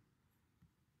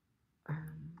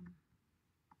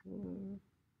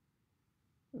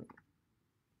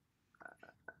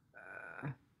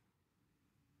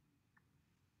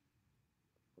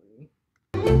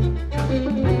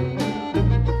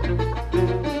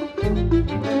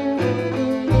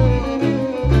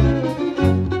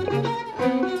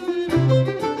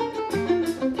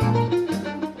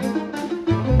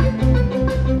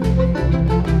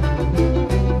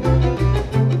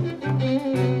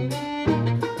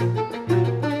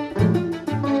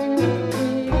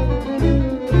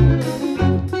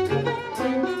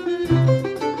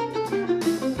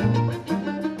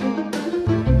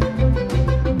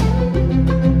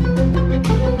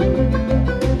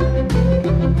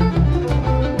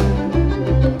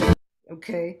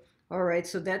 Okay. All right.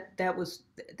 So that was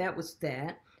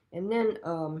that. And then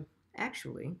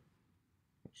actually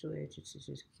I just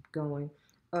keep going.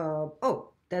 Oh,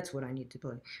 that's what I need to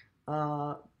play.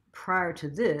 Uh, Prior to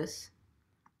this,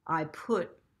 I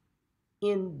put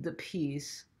in the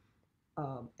piece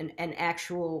an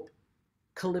actual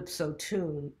calypso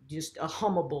tune, just a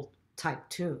hummable type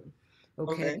tune.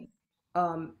 Okay. Okay.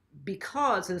 Um,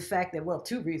 because of the fact that, well,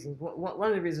 two reasons. One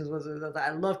of the reasons was that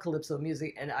I love calypso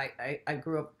music, and I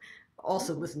grew up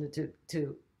also listening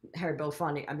to Harry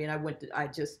Belafonte. I mean, I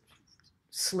just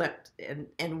slept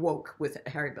and woke with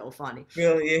Harry Belafonte.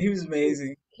 Really? Yeah, he was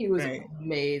amazing. He was Right.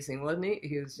 amazing, wasn't he?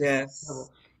 He was just Yes.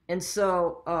 incredible. And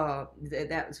so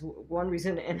that was one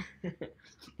reason, and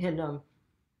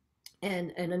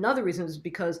and and another reason is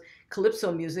because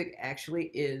calypso music actually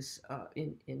is,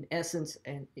 in essence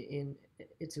and in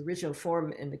its original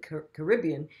form in the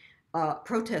Caribbean,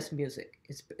 protest music.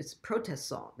 It's a protest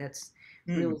song. That's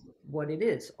really Mm. what it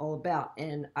is all about.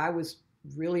 And I was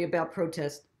really about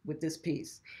protest with this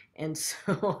piece, and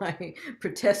so I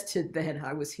protested that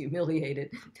I was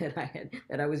humiliated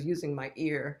that I was using my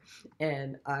ear,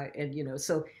 and I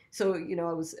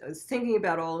was thinking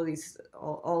about all of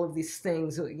these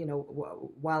things,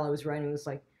 while I was writing. It was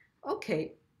like,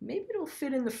 okay, maybe it'll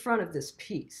fit in the front of this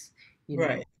piece, you know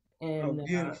Right. Oh, and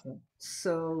beautiful.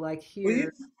 so like Well,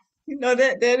 here.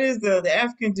 that is the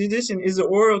African tradition is an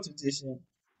oral tradition,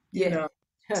 you Yeah. know.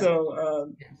 Huh.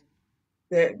 So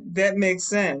that makes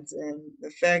sense, and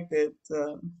the fact that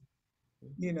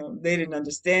they didn't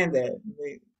understand that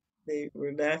they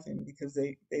were laughing because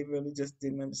they really just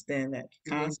didn't understand that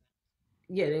They didn't, concept.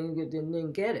 yeah, they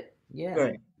didn't get it. Yeah,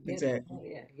 Right. get it. Exactly. Oh,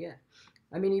 yeah, yeah.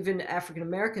 I mean, even African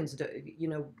Americans,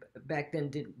 back then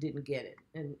didn't get it,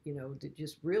 and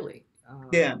just really,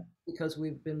 Yeah. because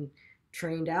we've been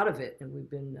trained out of it, and we've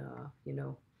been,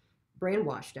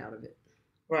 brainwashed out of it.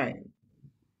 Right.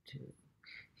 To-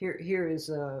 Here is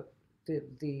the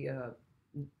the uh,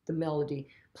 the melody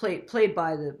played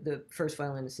by the first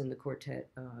violinist in the quartet,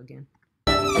 again.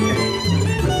 Okay.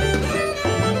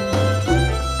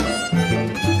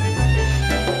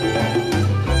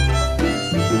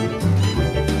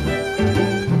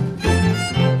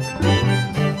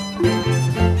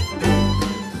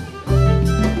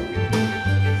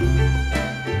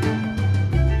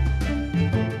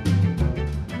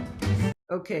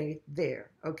 Okay,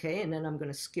 there. Okay, and then I'm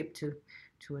going to skip to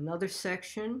another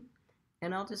section,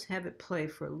 and I'll just have it play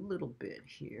for a little bit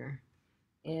here.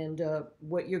 And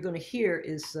what you're going to hear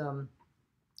is,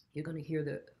 you're going to hear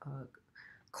the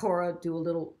kora do a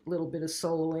little bit of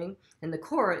soloing, and the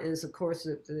kora is, of course,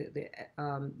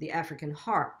 the African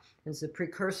harp. It's a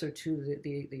precursor to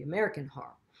the American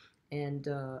harp, and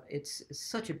it's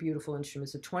such a beautiful instrument.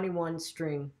 It's a 21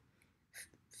 string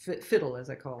fiddle, as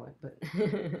I call it,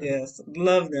 but. Yes,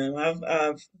 love them.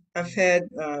 I've had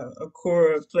a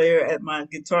kora player at my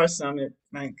guitar summit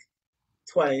like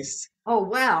twice. Oh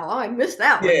wow! Oh, I missed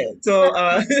that one. Yeah, so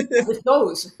I missed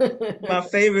those. my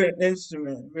favorite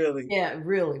instrument, really. Yeah,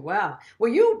 really. Wow.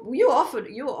 Well, you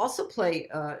also play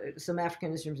some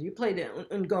African instruments. You played the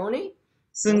ngoni,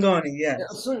 Singoni, yes.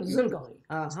 zungoni.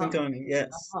 Uh-huh. Singoni, yes.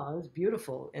 Oh, it's a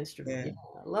beautiful instrument. Yeah.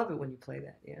 Yeah, I love it when you play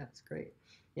that. Yeah, it's great.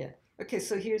 Yeah. Okay,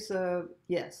 so here's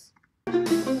yes.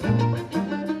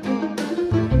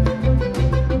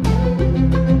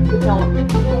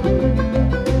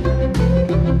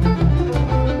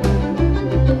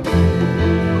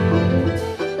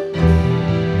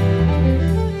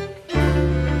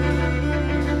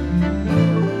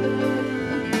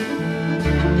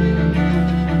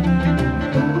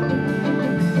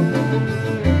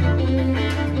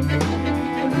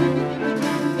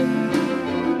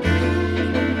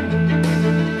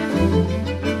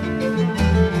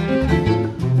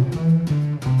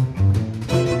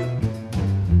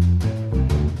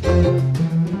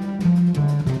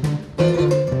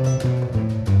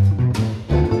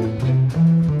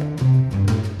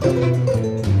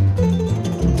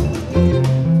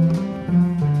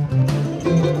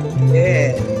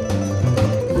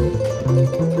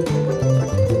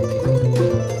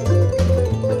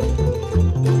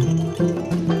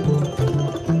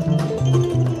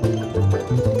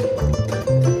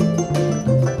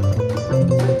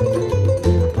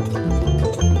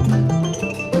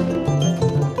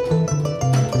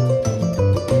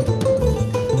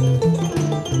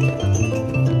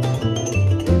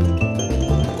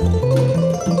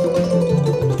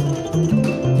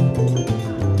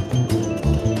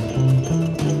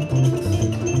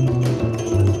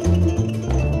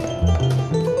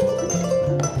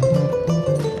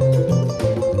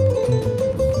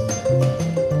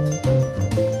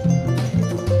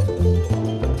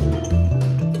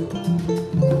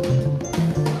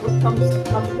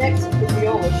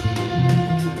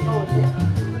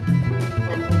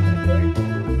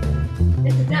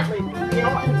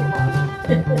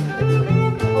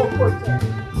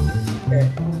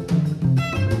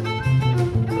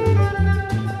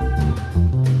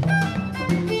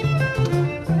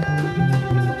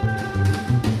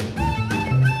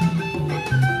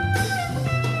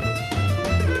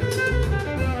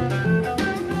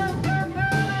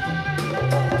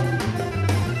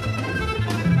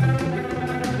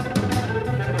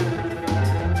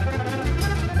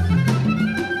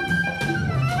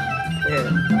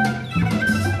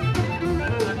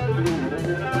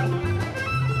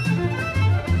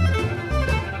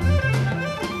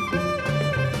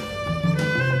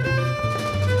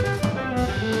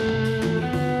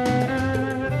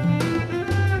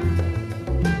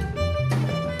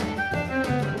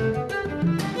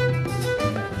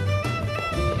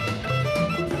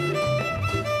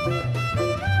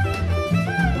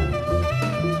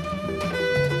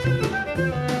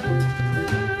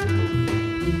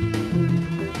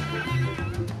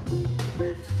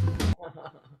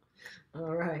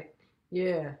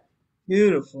 Yeah.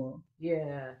 Beautiful.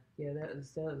 Yeah. Yeah. That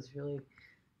was really.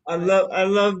 I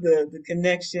love the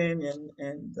connection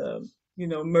and you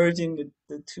know, merging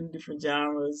the two different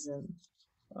genres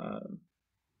um,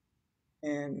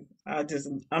 and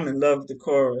I'm in love with the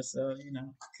chorus. So you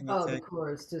know, can I Oh, tell the you?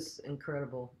 chorus just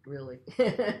incredible, really.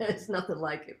 It's nothing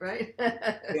like it, right?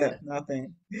 Yeah,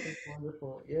 nothing. It's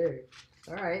wonderful. Yeah.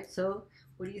 All right. So,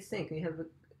 what do you think? We have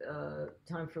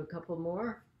time for a couple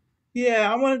more.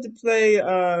 Yeah, I wanted to play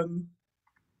um,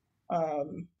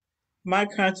 my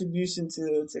contribution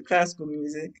to classical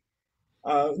music.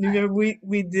 You remember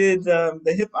we did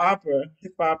the hip opera,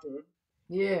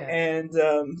 Yeah. and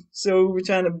so we were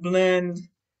trying to blend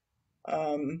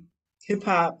um, hip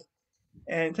hop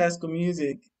and classical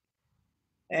music.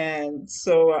 And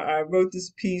so I wrote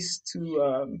this piece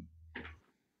to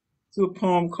a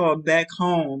poem called "Back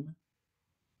Home,"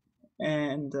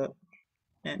 and uh,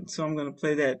 and so I'm going to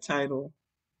play that title,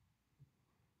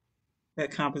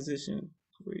 that composition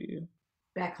for you.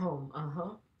 Back home. Uh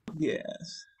huh.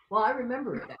 Yes, Well, I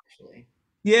remember it actually.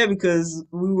 yeah, because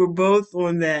we were both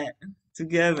on that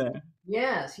together.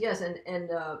 Yes. Yes.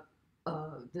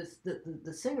 This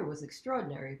the singer was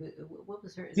extraordinary. What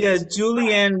was her? Is Yeah, it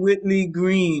Julianne Whitley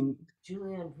Green.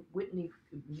 Julianne Whitley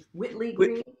Whit-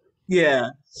 Green? Yeah,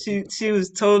 she was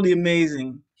totally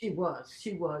amazing. She was.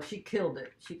 She was. She killed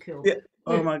it. She killed Yeah.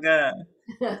 Oh it. my God.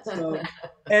 So,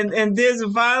 and there's a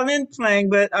violin playing,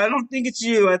 but I don't think it's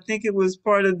you. I think it was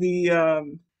part of the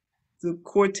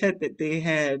quartet that they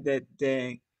had that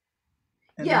day.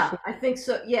 And Yeah, I think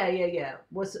so. Yeah, yeah, yeah.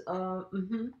 Was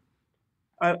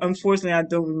unfortunately, I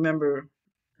don't remember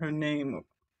her name.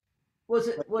 was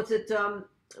it But was it um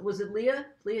was it Leah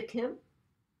Kim?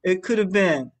 it could have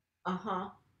been. Uh-huh.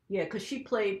 Yeah, because she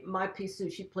played my piece too.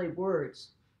 She played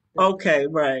words. The Okay,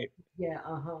 right. Yeah,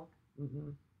 uh-huh. Mm-hmm.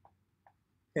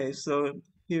 Okay, so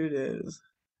here it is.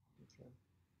 Okay.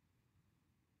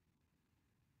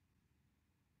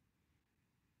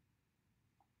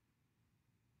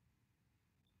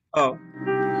 Oh,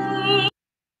 I'm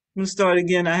gonna start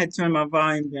again. I had turned my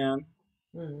volume down.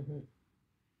 Mm-hmm.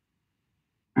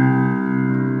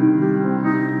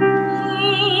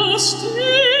 Lost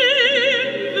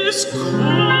in this cold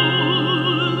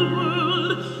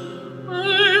world,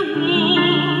 I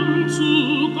want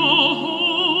to go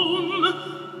home.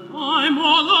 I'm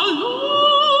all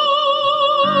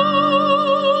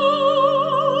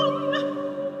alone.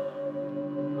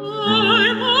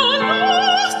 I'm a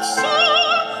lost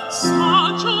soul,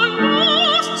 such a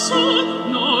lost soul,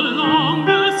 no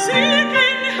longer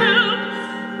seeking help.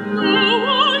 No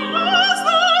one knows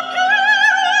the pain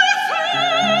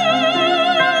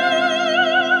I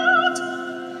felt.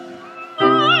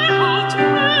 My heart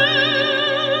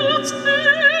melts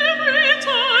every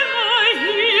time I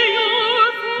hear your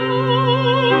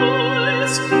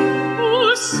voice.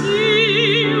 Oh,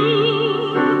 see you,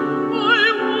 I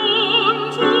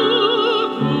want to go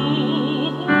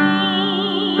home.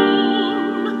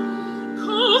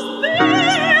 'Cause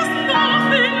there's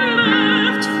nothing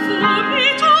left for me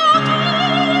to do.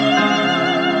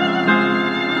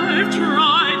 I've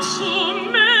tried so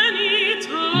many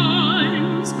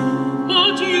times,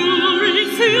 but you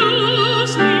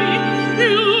refuse me.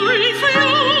 You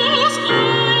refuse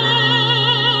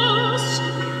us.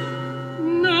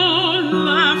 Now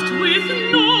left with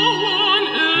no one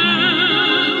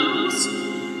else,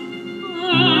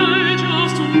 I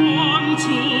just want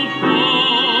to go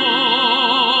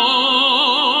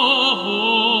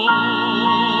home.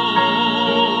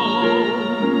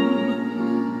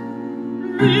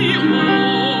 The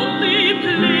only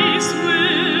place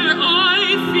where I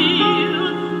feel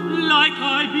like I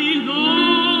belong.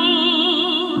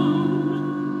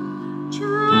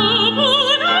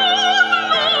 Troubled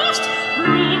and lost,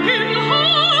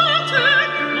 broken-hearted,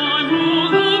 I'm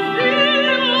all of the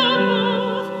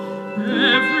above.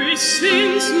 Ever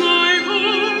since my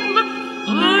home I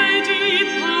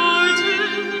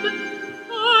departed,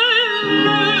 I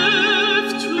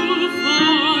left to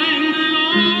find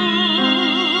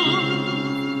love.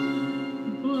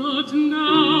 But now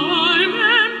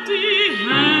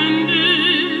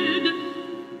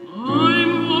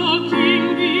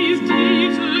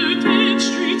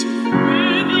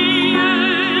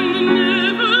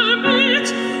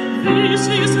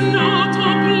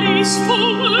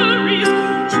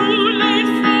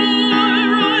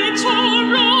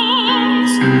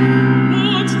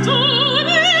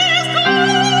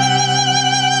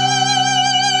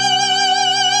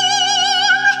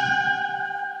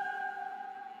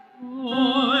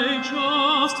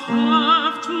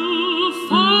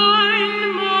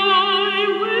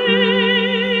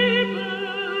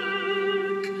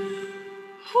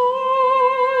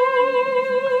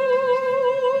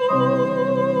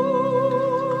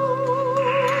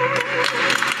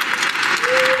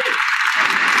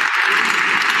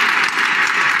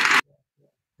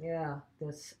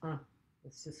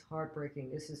heartbreaking.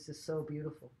 This is just so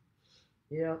beautiful.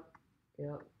 Yeah,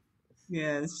 yeah.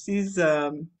 Yeah,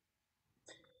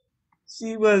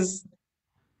 she was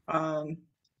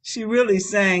she really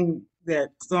sang that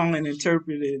song and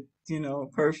interpreted,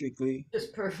 perfectly.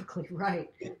 Just perfectly right.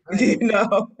 Right. You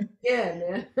know. Yeah,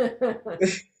 man.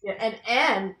 Yeah,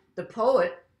 and the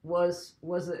poet was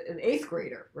an eighth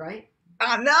grader, right?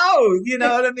 I know, you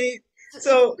know what I mean?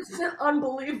 So It's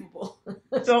unbelievable.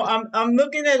 so I'm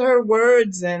looking at her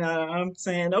words and I'm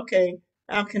saying, okay,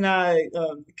 how can I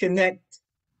connect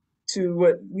to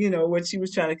what she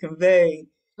was trying to convey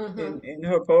Mm-hmm. in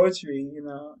her poetry.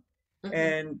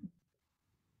 Mm-hmm.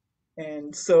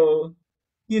 And so,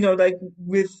 like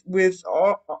with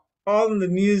all of the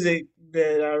music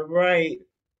that I write,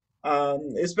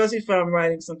 especially if I'm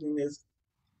writing something that's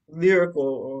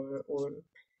lyrical or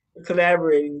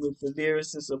collaborating with the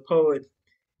lyricist or poet,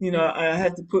 I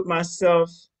had to put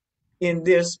myself in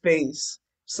their space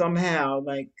somehow,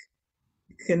 like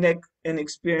connect an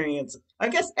experience. I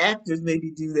guess actors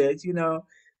maybe do that,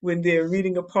 when they're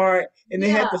reading a part and they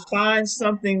Yeah. have to find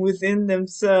something within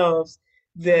themselves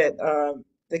that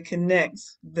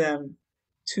connects them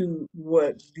to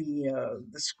what the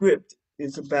script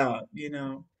is about,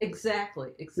 Exactly.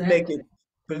 to make Exactly. it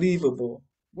believable,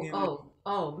 Well, you know.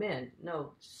 oh man,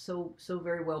 no, so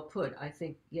very well put. I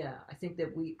think, yeah, I think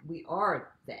that we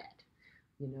are that.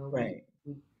 You know, Right.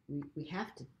 we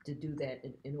have to do that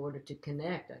in order to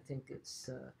connect. I think it's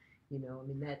I mean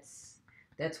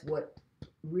that's what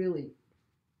really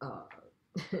uh,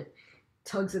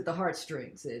 tugs at the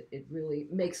heartstrings. It really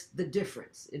makes the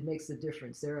difference. It makes the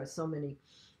difference. There are so many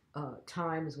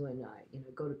times when I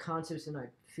go to concerts and I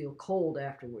feel cold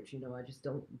afterwards. I just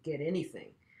don't get anything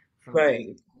from it.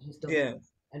 Right. I just don't. Yeah.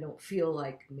 I don't feel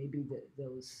like maybe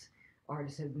those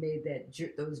artists have made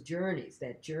those journeys,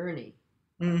 that journey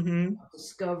Mm-hmm. of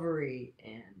discovery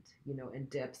and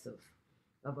depth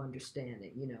of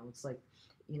understanding. It's like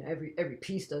every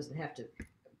piece doesn't have to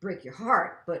break your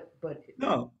heart,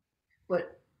 No.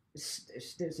 but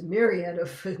there's a myriad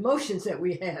of emotions that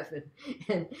we have,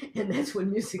 and that's what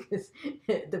music is.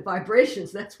 The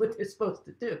vibrations, that's what they're supposed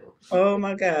to do. Oh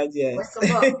my God, Wake yes.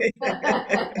 them up. Wake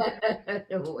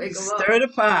them up. Stir the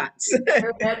pots.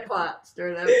 Stir that pot.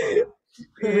 Stir that pot.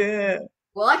 Yeah.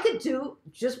 Well, I could do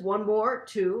just one more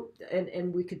too,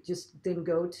 and we could just then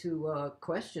go to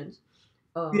questions.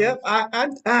 Um, Yep.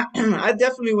 I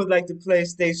definitely would like to play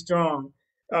Stay Strong.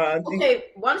 I think okay,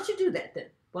 why don't you do that then?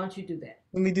 Why don't you do that?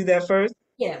 let me do that first.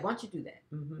 Yeah, why don't you do that?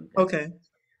 That's Okay.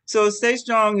 So Stay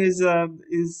Strong is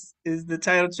the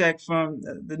title track from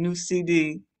the new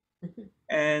CD,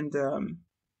 and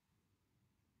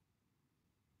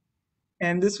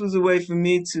this was a way for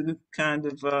me to kind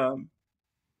of uh,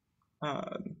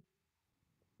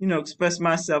 express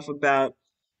myself about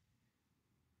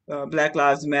Black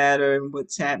Lives Matter and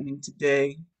what's happening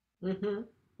today. mm-hmm,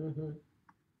 mm-hmm.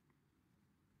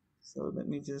 So let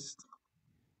me just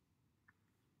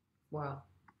Wow.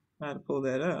 try to pull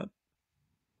that up.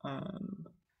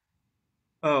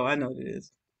 Oh, I know what it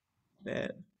is.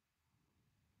 That.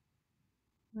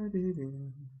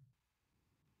 Mhm.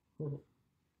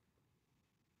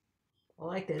 I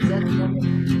like that. Is that the one?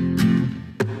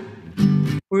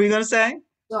 What were you gonna say?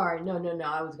 Sorry, no.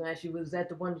 I was going to ask you. Was that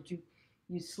the one that you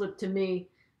slipped to me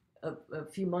a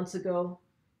few months ago?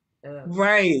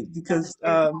 Right, About the because State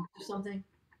Park or something?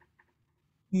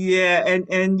 yeah,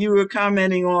 and you were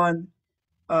commenting on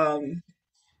um,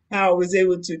 how I was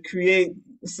able to create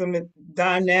some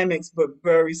dynamics, but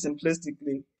very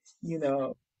simplistically.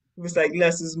 It was like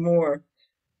less is more.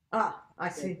 Ah, I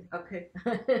see. Okay.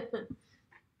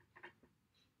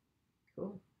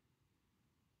 Cool.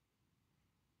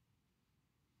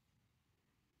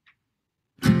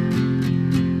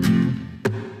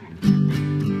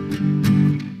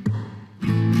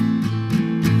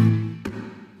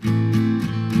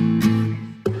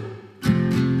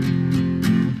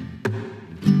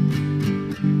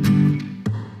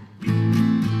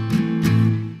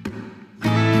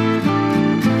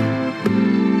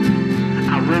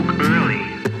 I woke early,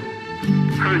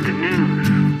 heard the news.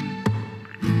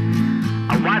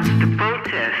 I watched the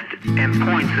protest and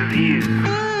points of view.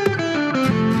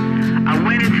 I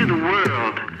went into the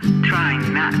world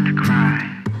trying not to cry.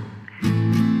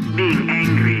 Being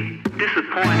angry,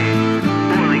 disappointed,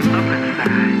 boiling up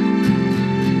inside.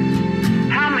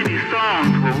 How many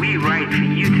songs will we write for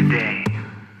you today?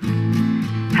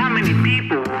 How many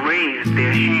people will raise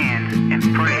their hands and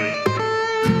pray?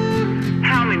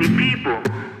 How many people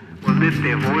will lift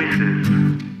their voices?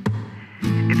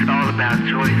 It's all about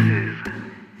choices.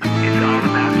 It's all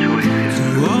about choices.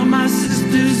 To all my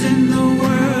sisters in the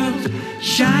world,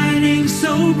 shining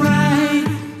so so bright.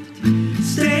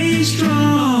 Stay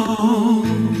strong.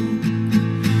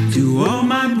 To all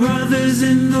my brothers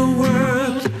in the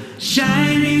world,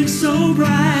 shining so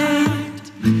bright.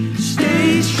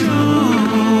 Stay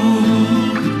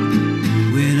strong.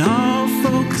 When all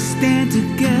folks stand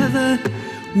together,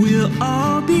 we'll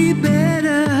all be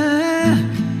better.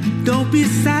 Don't be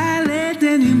silent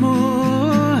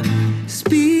anymore.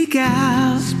 Speak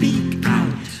out. Speak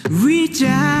out. Reach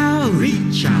out.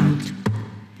 Reach out.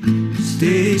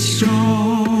 Stay strong.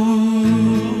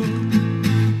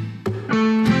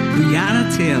 Brianna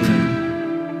Taylor,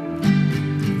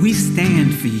 we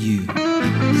stand for you.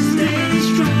 Stay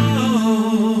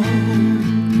strong.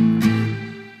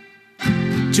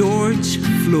 George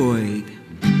Floyd,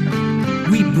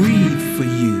 we breathe for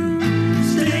you.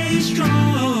 Stay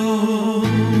strong.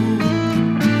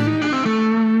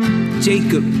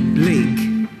 Jacob Blake,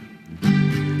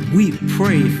 we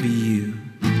pray for you.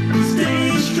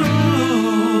 Stay strong.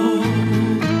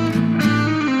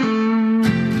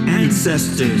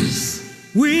 Ancestors,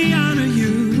 we honor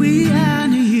you. We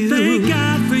honor you. Thank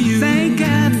God for you. Thank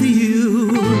God for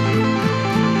you.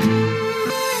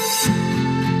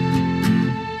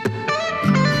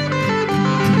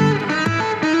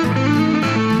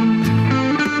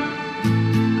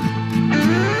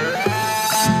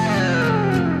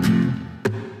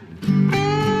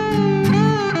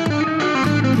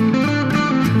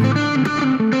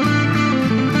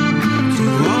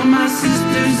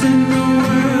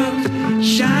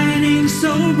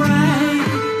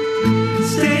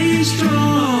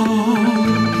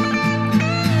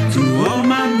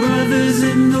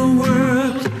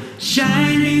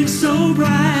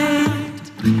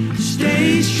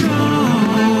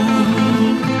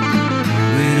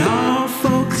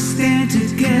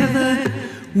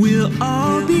 We'll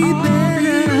all be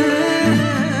better.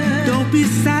 Don't be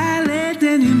silent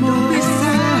anymore.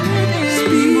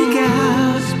 Speak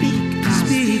out. Speak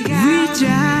out. Reach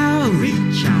out.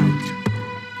 Reach out.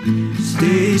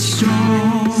 Stay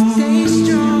strong. Stay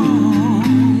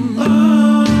strong.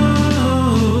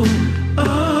 Oh, oh,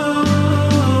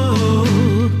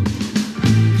 oh.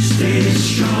 Stay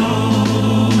strong.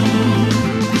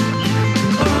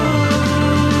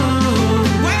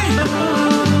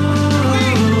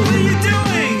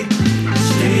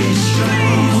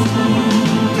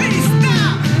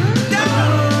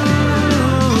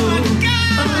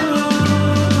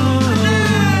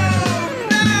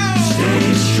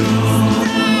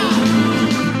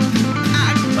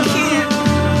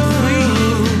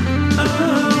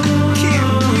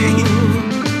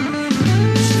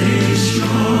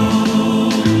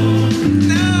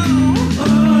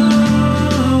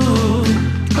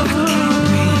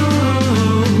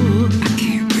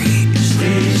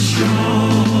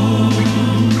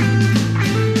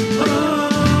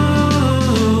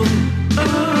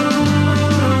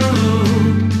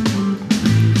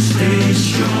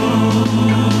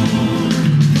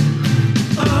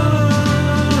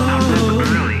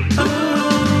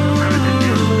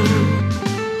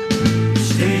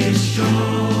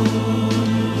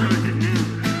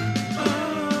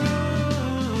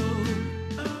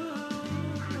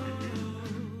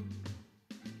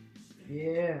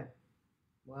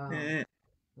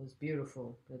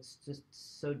 It's just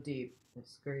so deep.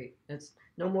 It's great. It's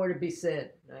no more to be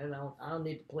said. I don't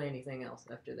need to play anything else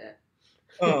after that.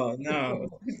 Oh no.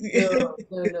 No.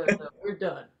 We're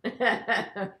done.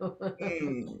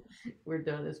 Mm. We're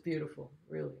done. It's beautiful,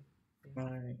 really. All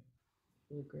right.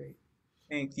 Really great.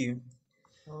 Thank you.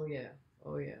 Oh yeah.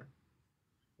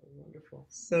 Wonderful.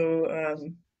 So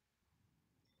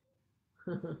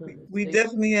we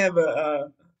definitely have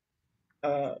a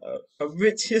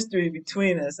rich history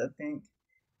between us, I think.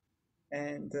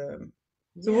 And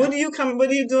so what are you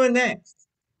doing next?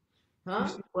 Huh?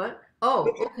 What? Oh,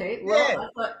 okay. Well,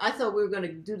 Yeah. I thought we were going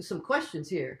to do some questions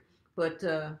here, but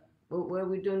what are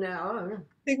we doing now? I don't know. I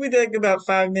think we take about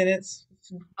 5 minutes.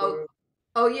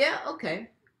 Oh yeah. Okay.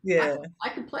 Yeah. I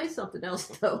can play something else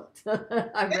though.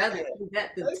 I'd rather do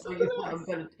that than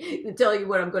tell you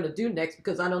what I'm going to do next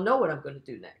because I don't know what I'm going to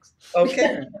do next.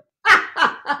 Okay.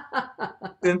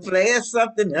 Then play us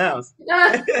something else.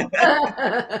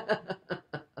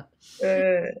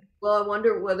 Well, I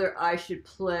wonder whether I should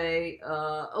play.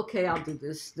 Okay, I'll do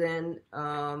this then.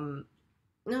 No,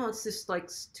 it's just like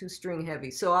too string heavy.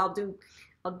 So I'll do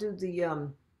the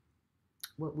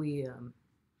what we're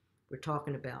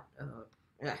talking about.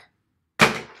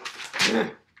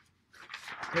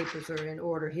 Papers are in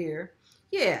order here.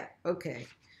 Yeah. Okay.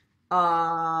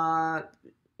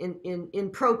 In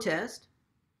protest,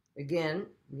 again,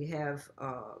 we have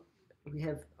a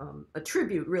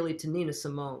tribute really to Nina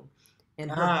Simone and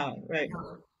her, right.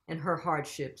 and her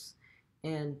hardships.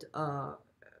 And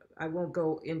I won't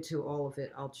go into all of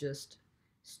it. I'll just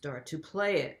start to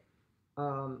play it.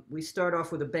 We start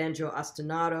off with a banjo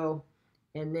ostinato,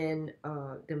 and then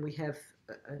we have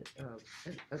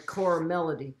a choral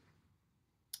melody,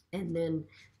 and then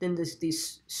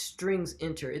these strings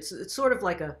enter. It's sort of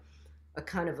like a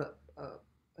kind of a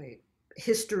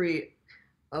history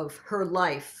of her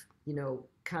life,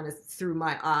 kind of through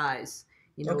my eyes.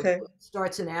 Okay. It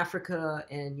starts in Africa,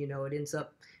 and it ends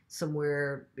up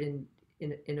somewhere in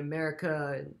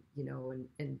America,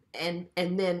 and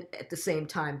then at the same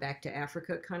time back to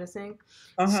Africa, kind of thing.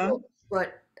 Uh-huh.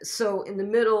 So in the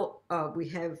middle, we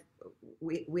have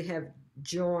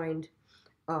joined,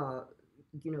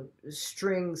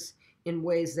 strings in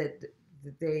ways that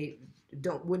they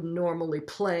wouldn't normally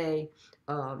play.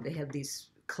 They have these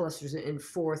clusters in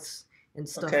fourths and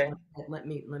stuff Okay. like that. Let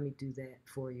me do that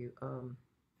for you.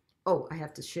 Oh, I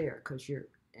have to share because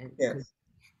Yes.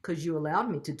 because you allowed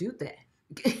me to do that.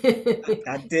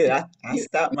 I did. I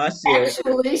stopped my share.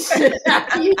 Actually, you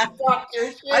stopped your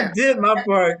I share. did my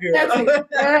part, girl. That's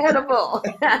incredible.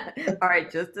 All right,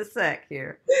 just a sec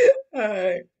here. All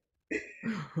right.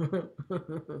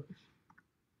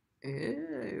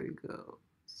 There we go.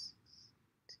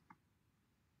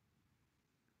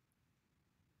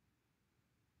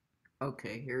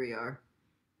 Okay, here we are.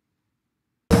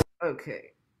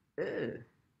 Okay.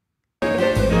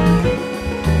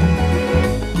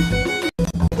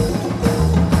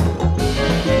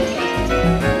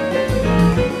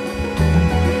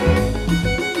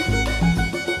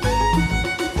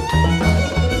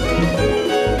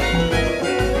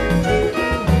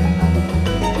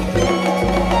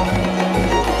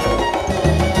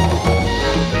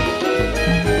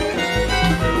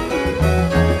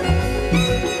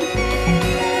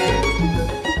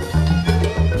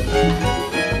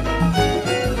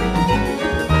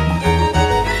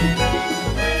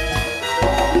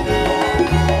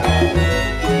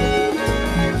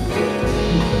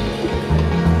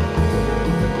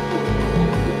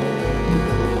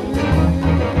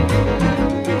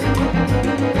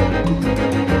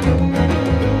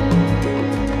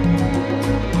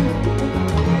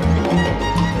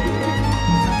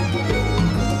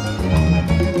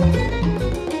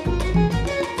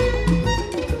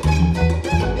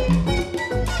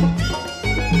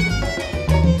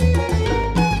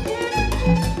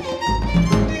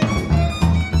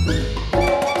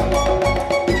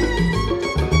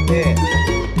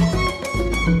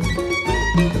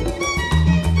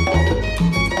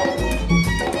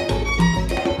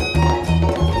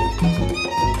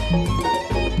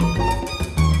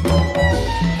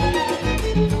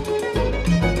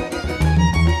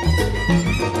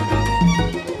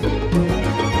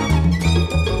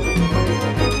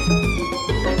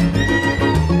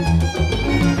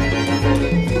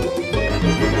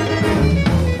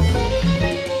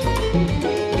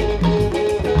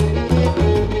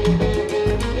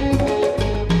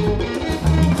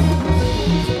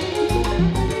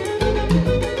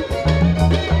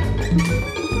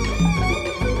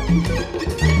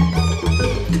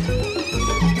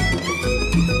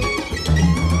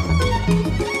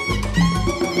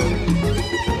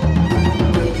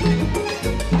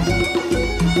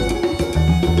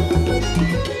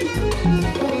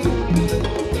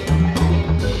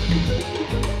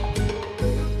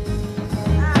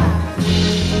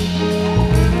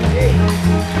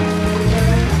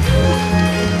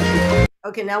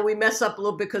 Okay, now we mess up a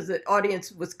little because the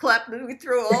audience was clapping. We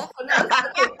threw off.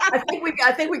 I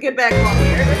think we get back on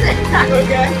here.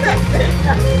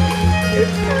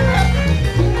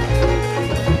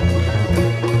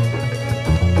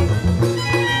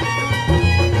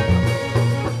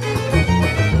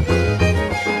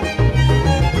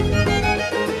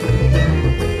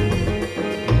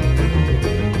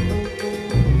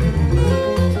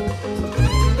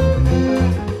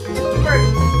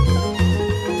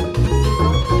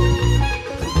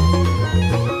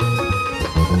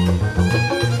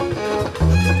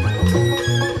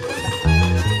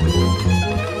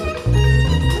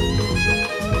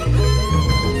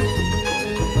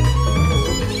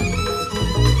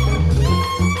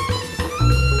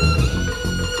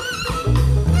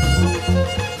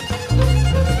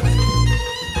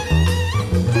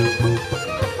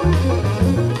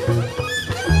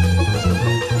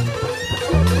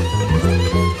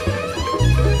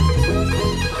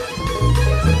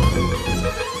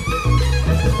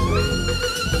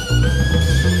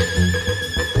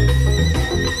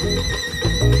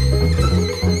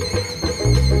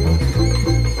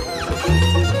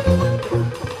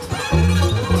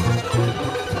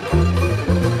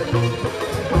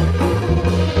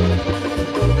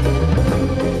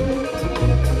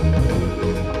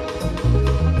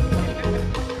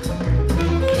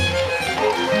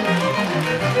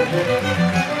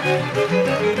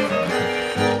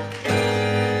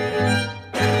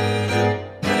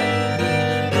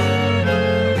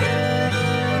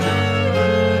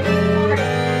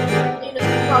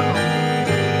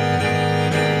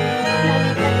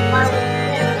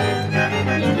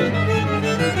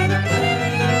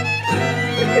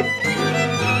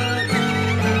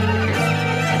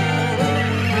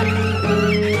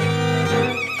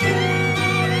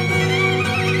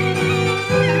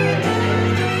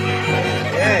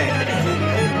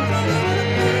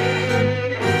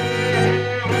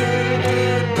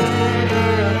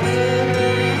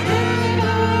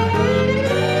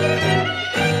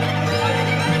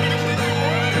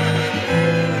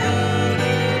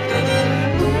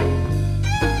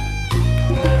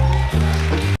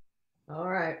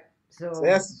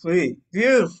 that's sweet.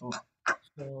 Beautiful.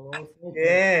 So thank you.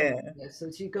 Yeah. Yeah,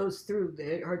 so she goes through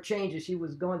her changes. She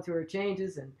was going through her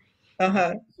changes, and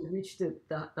Uh-huh. she reached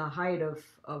the height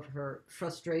of her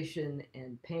frustration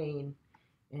and pain.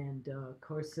 And of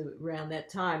course, around that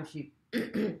time, she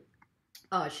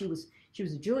was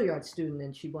a Juilliard student,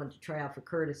 and she wanted to try out for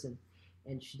Curtis,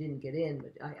 and she didn't get in.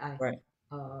 But Right.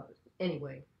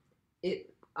 anyway,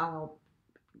 it I'll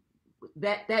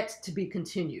that's to be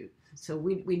continued. So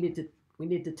we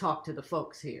need to talk to the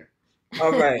folks here.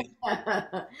 All right.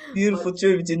 But Beautiful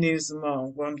tribute to Nina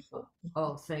Simone. Wonderful.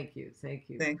 oh, thank you, thank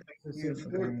you. Thank you.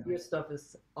 Beautiful. Your stuff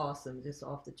is awesome, just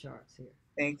off the charts here.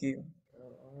 Thank you.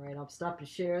 All right, I'll stop to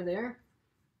share there,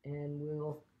 and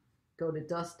we'll go to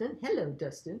Dustin. Hello,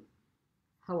 Dustin.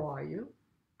 How are you?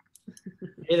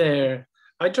 Hey there.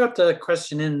 I dropped a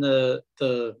question in the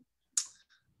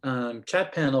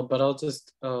chat panel, but I'll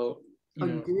just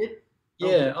You did?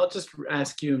 yeah, I'll just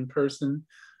ask you in person.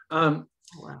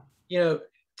 Wow. You know,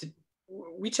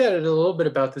 we chatted a little bit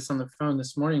about this on the phone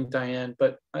this morning, Diane,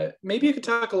 but maybe you could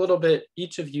talk a little bit,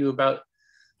 each of you, about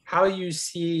how you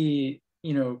see,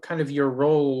 kind of your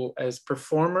role as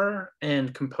performer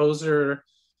and composer,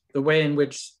 the way in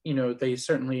which, they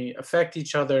certainly affect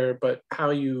each other, but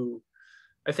how you,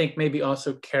 I think, maybe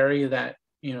also carry that,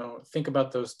 think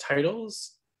about those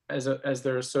titles as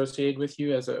they're associated with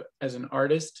you as an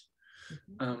artist,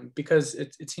 because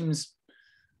it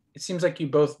seems like you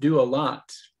both do a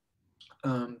lot.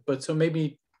 But so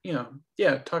maybe,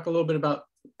 talk a little bit about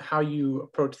how you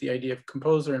approach the idea of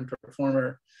composer and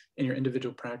performer in your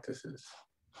individual practices.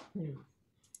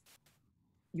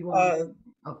 You want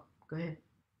oh, go ahead.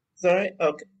 Sorry.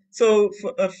 Okay. So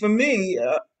for me,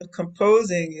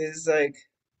 composing is like,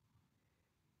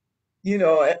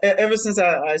 ever since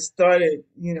I started,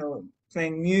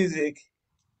 playing music,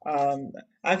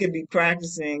 I could be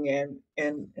practicing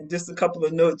and just a couple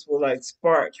of notes will like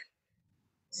spark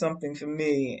something for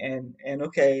me. And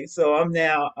okay, so I'm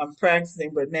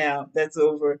practicing, but now that's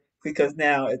over because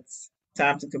now it's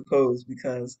time to compose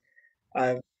because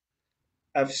I've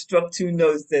I've struck two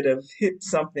notes that have hit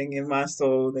something in my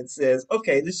soul that says,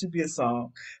 okay, this should be a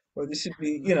song, or this should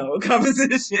be, a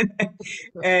composition.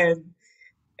 and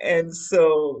and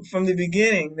so from the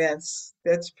beginning, that's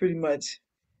pretty much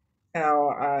how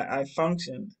I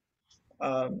functioned.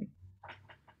 Um,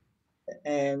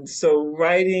 and so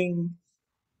writing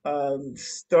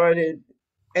started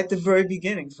at the very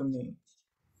beginning for me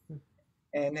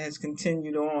and has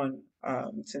continued on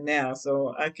to now.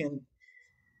 So I can,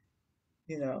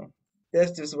 you know,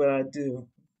 that's just what I do.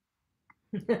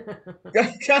 I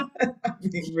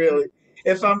mean, really.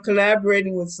 If I'm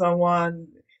collaborating with someone,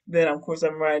 then of course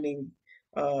I'm writing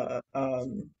uh,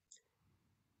 um,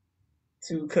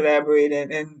 to collaborate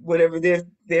and whatever their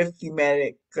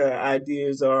thematic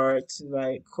ideas are to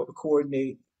like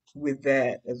coordinate with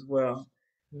that as well.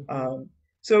 Um,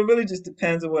 so it really just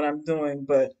depends on what I'm doing,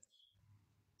 but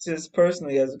just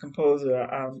personally as a composer,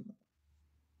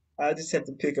 I just have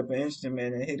to pick up an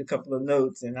instrument and hit a couple of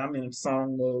notes, and I'm in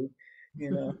song mode, you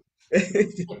know,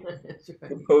 That's right.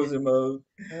 composer mode.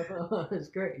 That's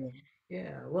great.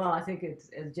 Yeah. Well, I think it's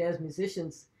as jazz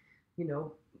musicians, you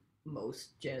know,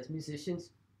 most jazz musicians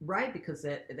write because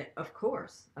that of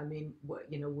course. I mean,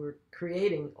 we're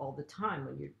creating all the time.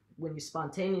 When you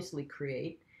spontaneously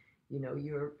create, you're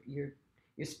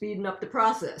speeding up the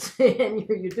process, and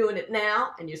you're doing it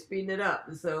now, and you're speeding it up.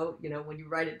 And so when you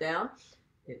write it down,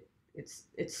 it's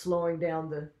slowing down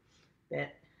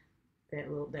that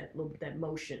that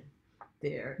motion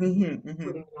there,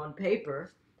 putting it on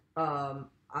paper. A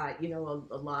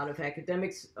lot of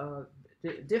academics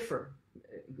differ,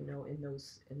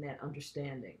 in that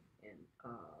understanding, and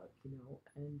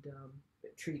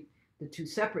treat the two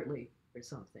separately or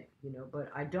something,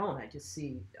 But I don't. I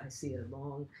see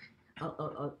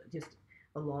just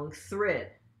a long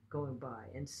thread going by,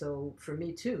 and so for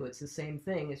me too, it's the same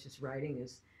thing. It's just writing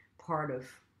is part of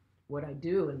what I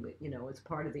do, and it's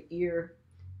part of the ear,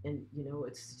 and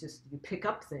it's just you pick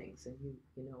up things, and you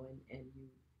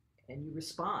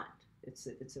respond. It's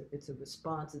a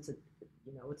response. It's a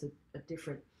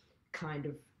different kind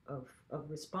of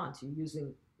response. You're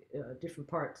using different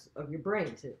parts of your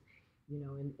brain to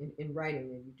in writing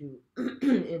than you do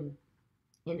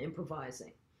in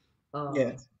improvising.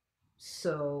 Yes.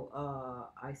 So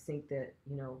I think that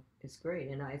it's great,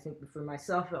 and I think for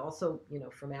myself also,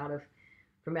 from out of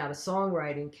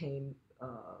songwriting came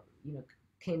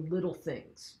little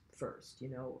things first,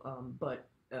 but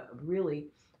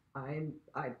really, I'm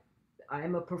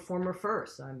a performer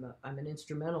first. I'm an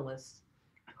instrumentalist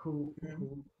who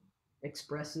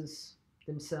expresses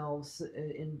themselves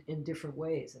in different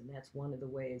ways, and that's one of the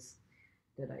ways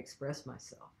that I express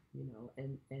myself, you know,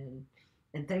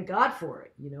 and thank God for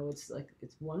it. You know, it's like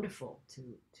it's wonderful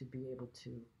to be able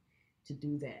to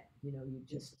do that. You know, you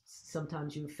just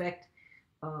sometimes you affect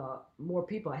more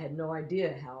people. I had no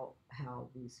idea how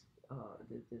these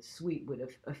the suite would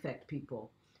affect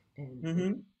people, and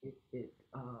Mm-hmm.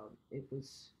 it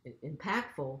was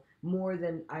impactful more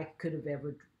than I could have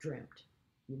ever dreamt.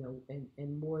 You know,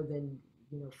 and more than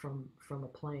you know from a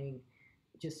playing,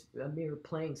 just a mere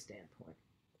playing standpoint.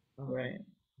 Um, Right.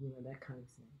 you know that kind of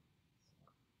thing.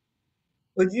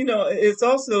 But you know, it's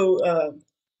also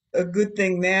a good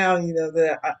thing now, you know,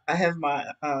 that I have my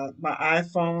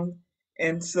iPhone,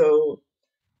 and so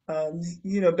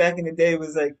you know, back in the day it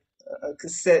was like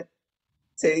cassette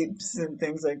tapes and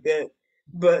things like that.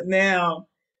 But now,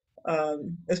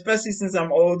 especially since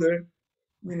I'm older,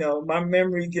 you know, my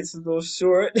memory gets a little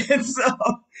short, and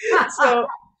so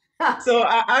so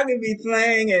I can be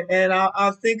playing and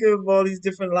I'll think of all these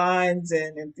different lines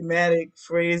and thematic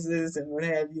phrases and what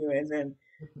have you. And then,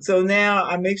 so now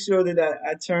I make sure that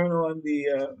I turn on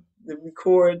the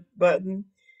record button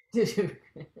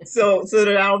so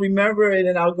that I'll remember it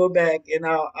and I'll go back and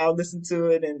I'll listen to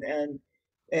it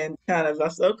and kind of I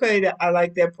say, okay, I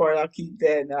like that part. I'll keep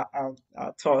that and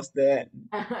I'll toss that,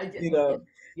 you know,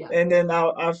 Yeah, and then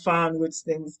I'll find which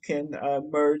things can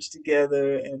merge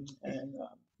together and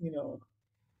you know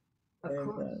of and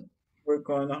course. work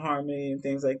on the harmony and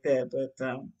things like that.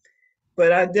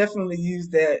 But I definitely use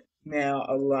that now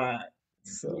a lot.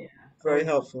 Yeah. So Oh, very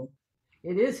helpful.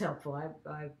 it is helpful.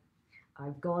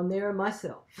 I've gone there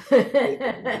myself.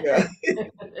 Yeah.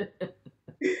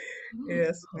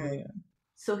 Yes, ma'am.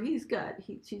 So she's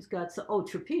got so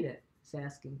Tripita is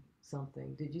asking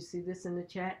something. Did you see this in the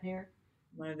chat here?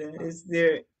 Mother, is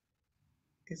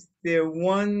there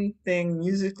one thing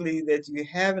musically that you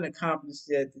haven't accomplished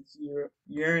yet that you're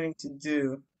yearning to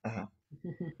do?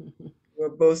 We're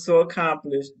both so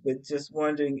accomplished, but just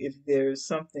wondering if there's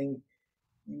something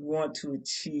you want to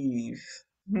achieve.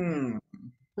 Hmm.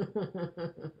 I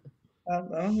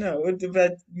don't know. What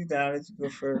about you, Don? Let you go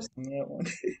first on that one.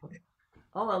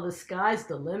 Oh well, the sky's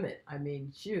the limit. I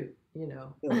mean, shoot, you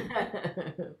know. Really.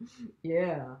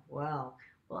 Yeah. Wow.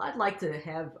 Well, I'd like to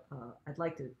have. I'd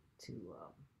like to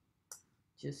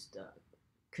just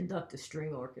conduct a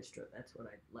string orchestra. That's what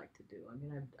I'd like to do. I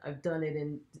mean, I've done it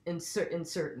in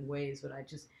certain ways, but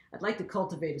I'd like to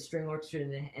cultivate a string orchestra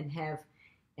and have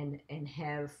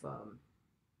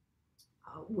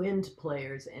wind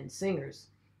players and singers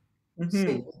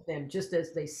sing Mm-hmm. with them just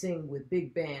as they sing with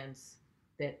big bands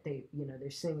that they you know they're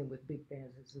singing with big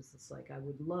bands. It's like I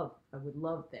would love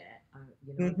that.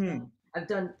 You know, Mm-hmm. I've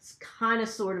done kind of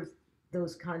sort of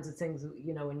those kinds of things,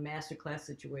 you know, in master class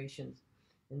situations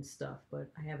and stuff, but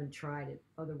I haven't tried it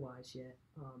otherwise yet.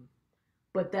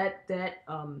 But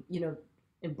you know,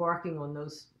 embarking on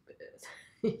those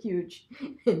huge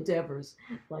endeavors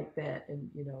like that, and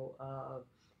you know,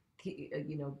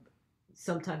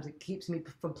 sometimes it keeps me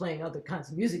from playing other kinds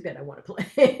of music that I want to play.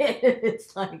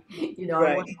 It's like, you know,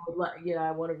 Right.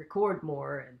 I want to record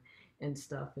more and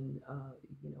stuff, and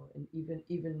you know, and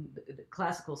even the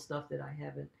classical stuff that I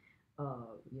haven't,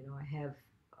 you know, I have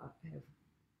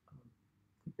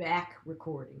back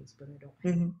recordings, but I don't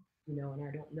have, Mm-hmm. you know, and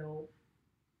I don't know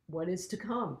what is to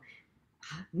come.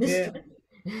 Yeah. Mystery.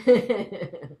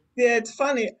 Yeah, it's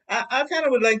funny. I kind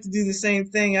of would like to do the same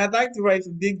thing. I'd like to write for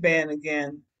big band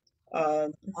again.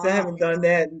 'Cause I Ah, haven't done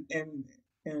that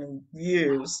in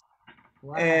years.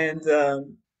 wow. And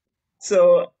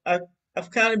so I've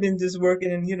kind of been just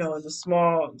working in, you know, in the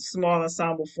small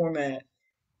ensemble format.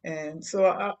 And so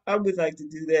I would like to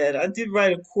do that. I did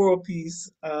write a choral piece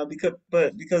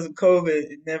because of COVID,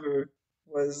 it never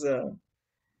was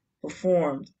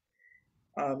performed.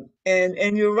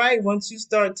 And you're right. Once you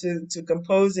start to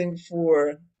composing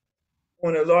for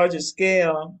on a larger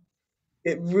scale,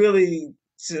 it really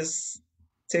just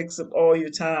takes up all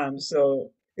your time.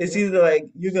 So it's Yeah, either like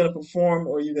you're gonna perform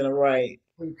or you're gonna write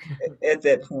at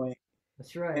that point.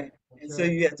 that's right. And, That's and so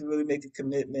right. you have to really make a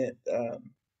commitment,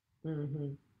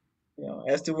 Hmm. you know,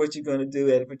 as to what you're gonna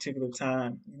do at a particular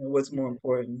time. You know, what's more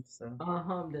important. So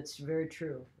Uh-huh. That's very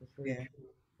true. That's very yeah. true.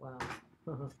 Wow.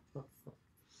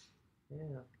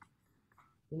 Yeah.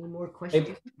 Any more Maybe,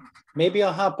 questions? maybe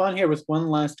I'll hop on here with one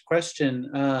last question.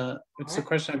 All It's a right.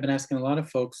 question I've been asking a lot of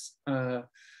folks.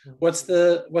 What's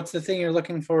the thing you're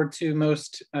looking forward to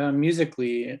most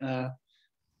musically?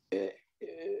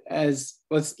 As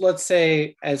let's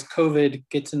say as COVID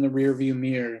gets in the rearview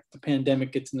mirror, the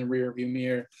pandemic gets in the rearview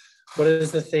mirror, what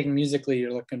is the thing musically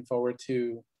you're looking forward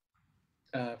to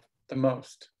the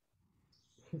most?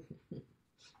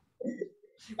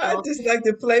 I Well, just like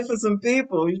to play for some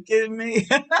people. You kidding me?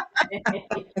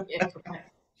 yeah, right.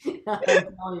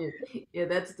 I'm telling you, yeah,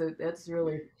 that's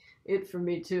really it for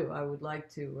me too. I would like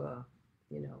to,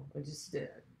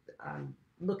 I'm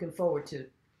looking forward to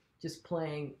just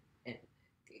playing and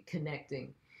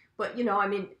connecting. But I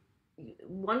mean,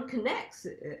 one connects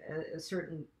a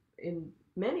certain in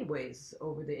many ways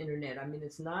over the internet. I mean,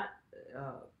 uh,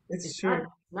 It's it's not true.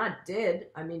 not dead.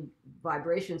 I mean,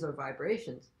 vibrations are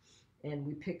vibrations, and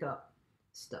we pick up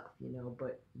stuff,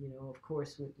 But of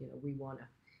course, we want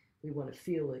to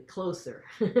feel it closer.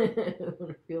 We want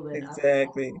to feel that. I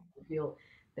Exactly. want to feel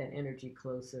that energy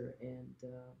closer, and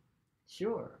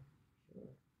sure, sure,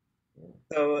 yeah,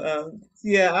 So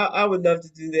yeah, I would love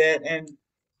to do that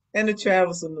and to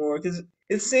travel some more because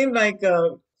it seemed like yeah,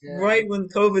 right when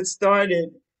COVID started,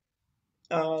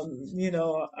 I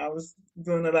was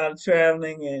doing a lot of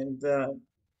traveling and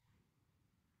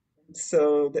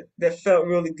so that felt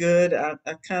really good. I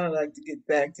kind of like to get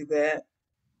back to that.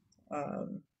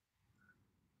 Um,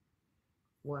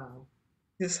 wow,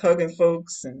 just hugging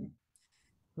folks and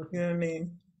you know what I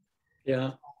mean?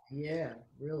 Yeah. yeah,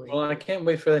 really, Well, I can't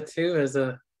wait for that too. As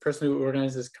a person who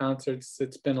organizes concerts,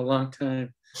 it's been a long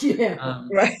time. yeah. Um,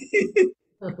 Right.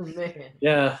 Oh man,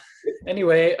 yeah.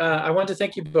 Anyway, I want to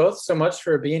thank you both so much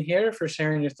for being here, for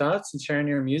sharing your thoughts and sharing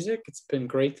your music. It's been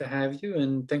great to have you,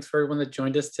 and thanks for everyone that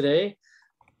joined us today.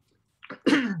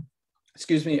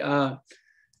 Excuse me.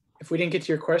 If we didn't get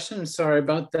to your question, sorry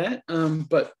about that.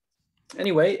 But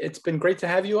anyway, it's been great to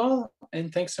have you all,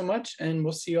 and thanks so much, and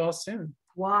we'll see you all soon.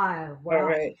 wow, All wow.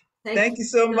 right. Thank Thank you you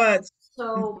so much.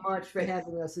 so much for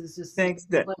having us. It's Thanks.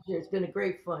 a pleasure. It's been a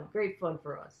great fun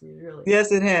for us. Really.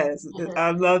 Yes, it has.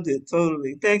 I loved it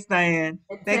totally. Thanks, Diane.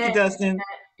 And Thank you, thank Dustin.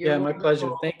 You're Yeah, my pleasure.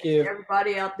 wonderful. Thank you.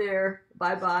 Everybody out there,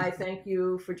 bye bye. Thank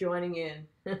you for joining in.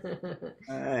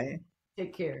 Bye.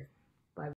 Take care.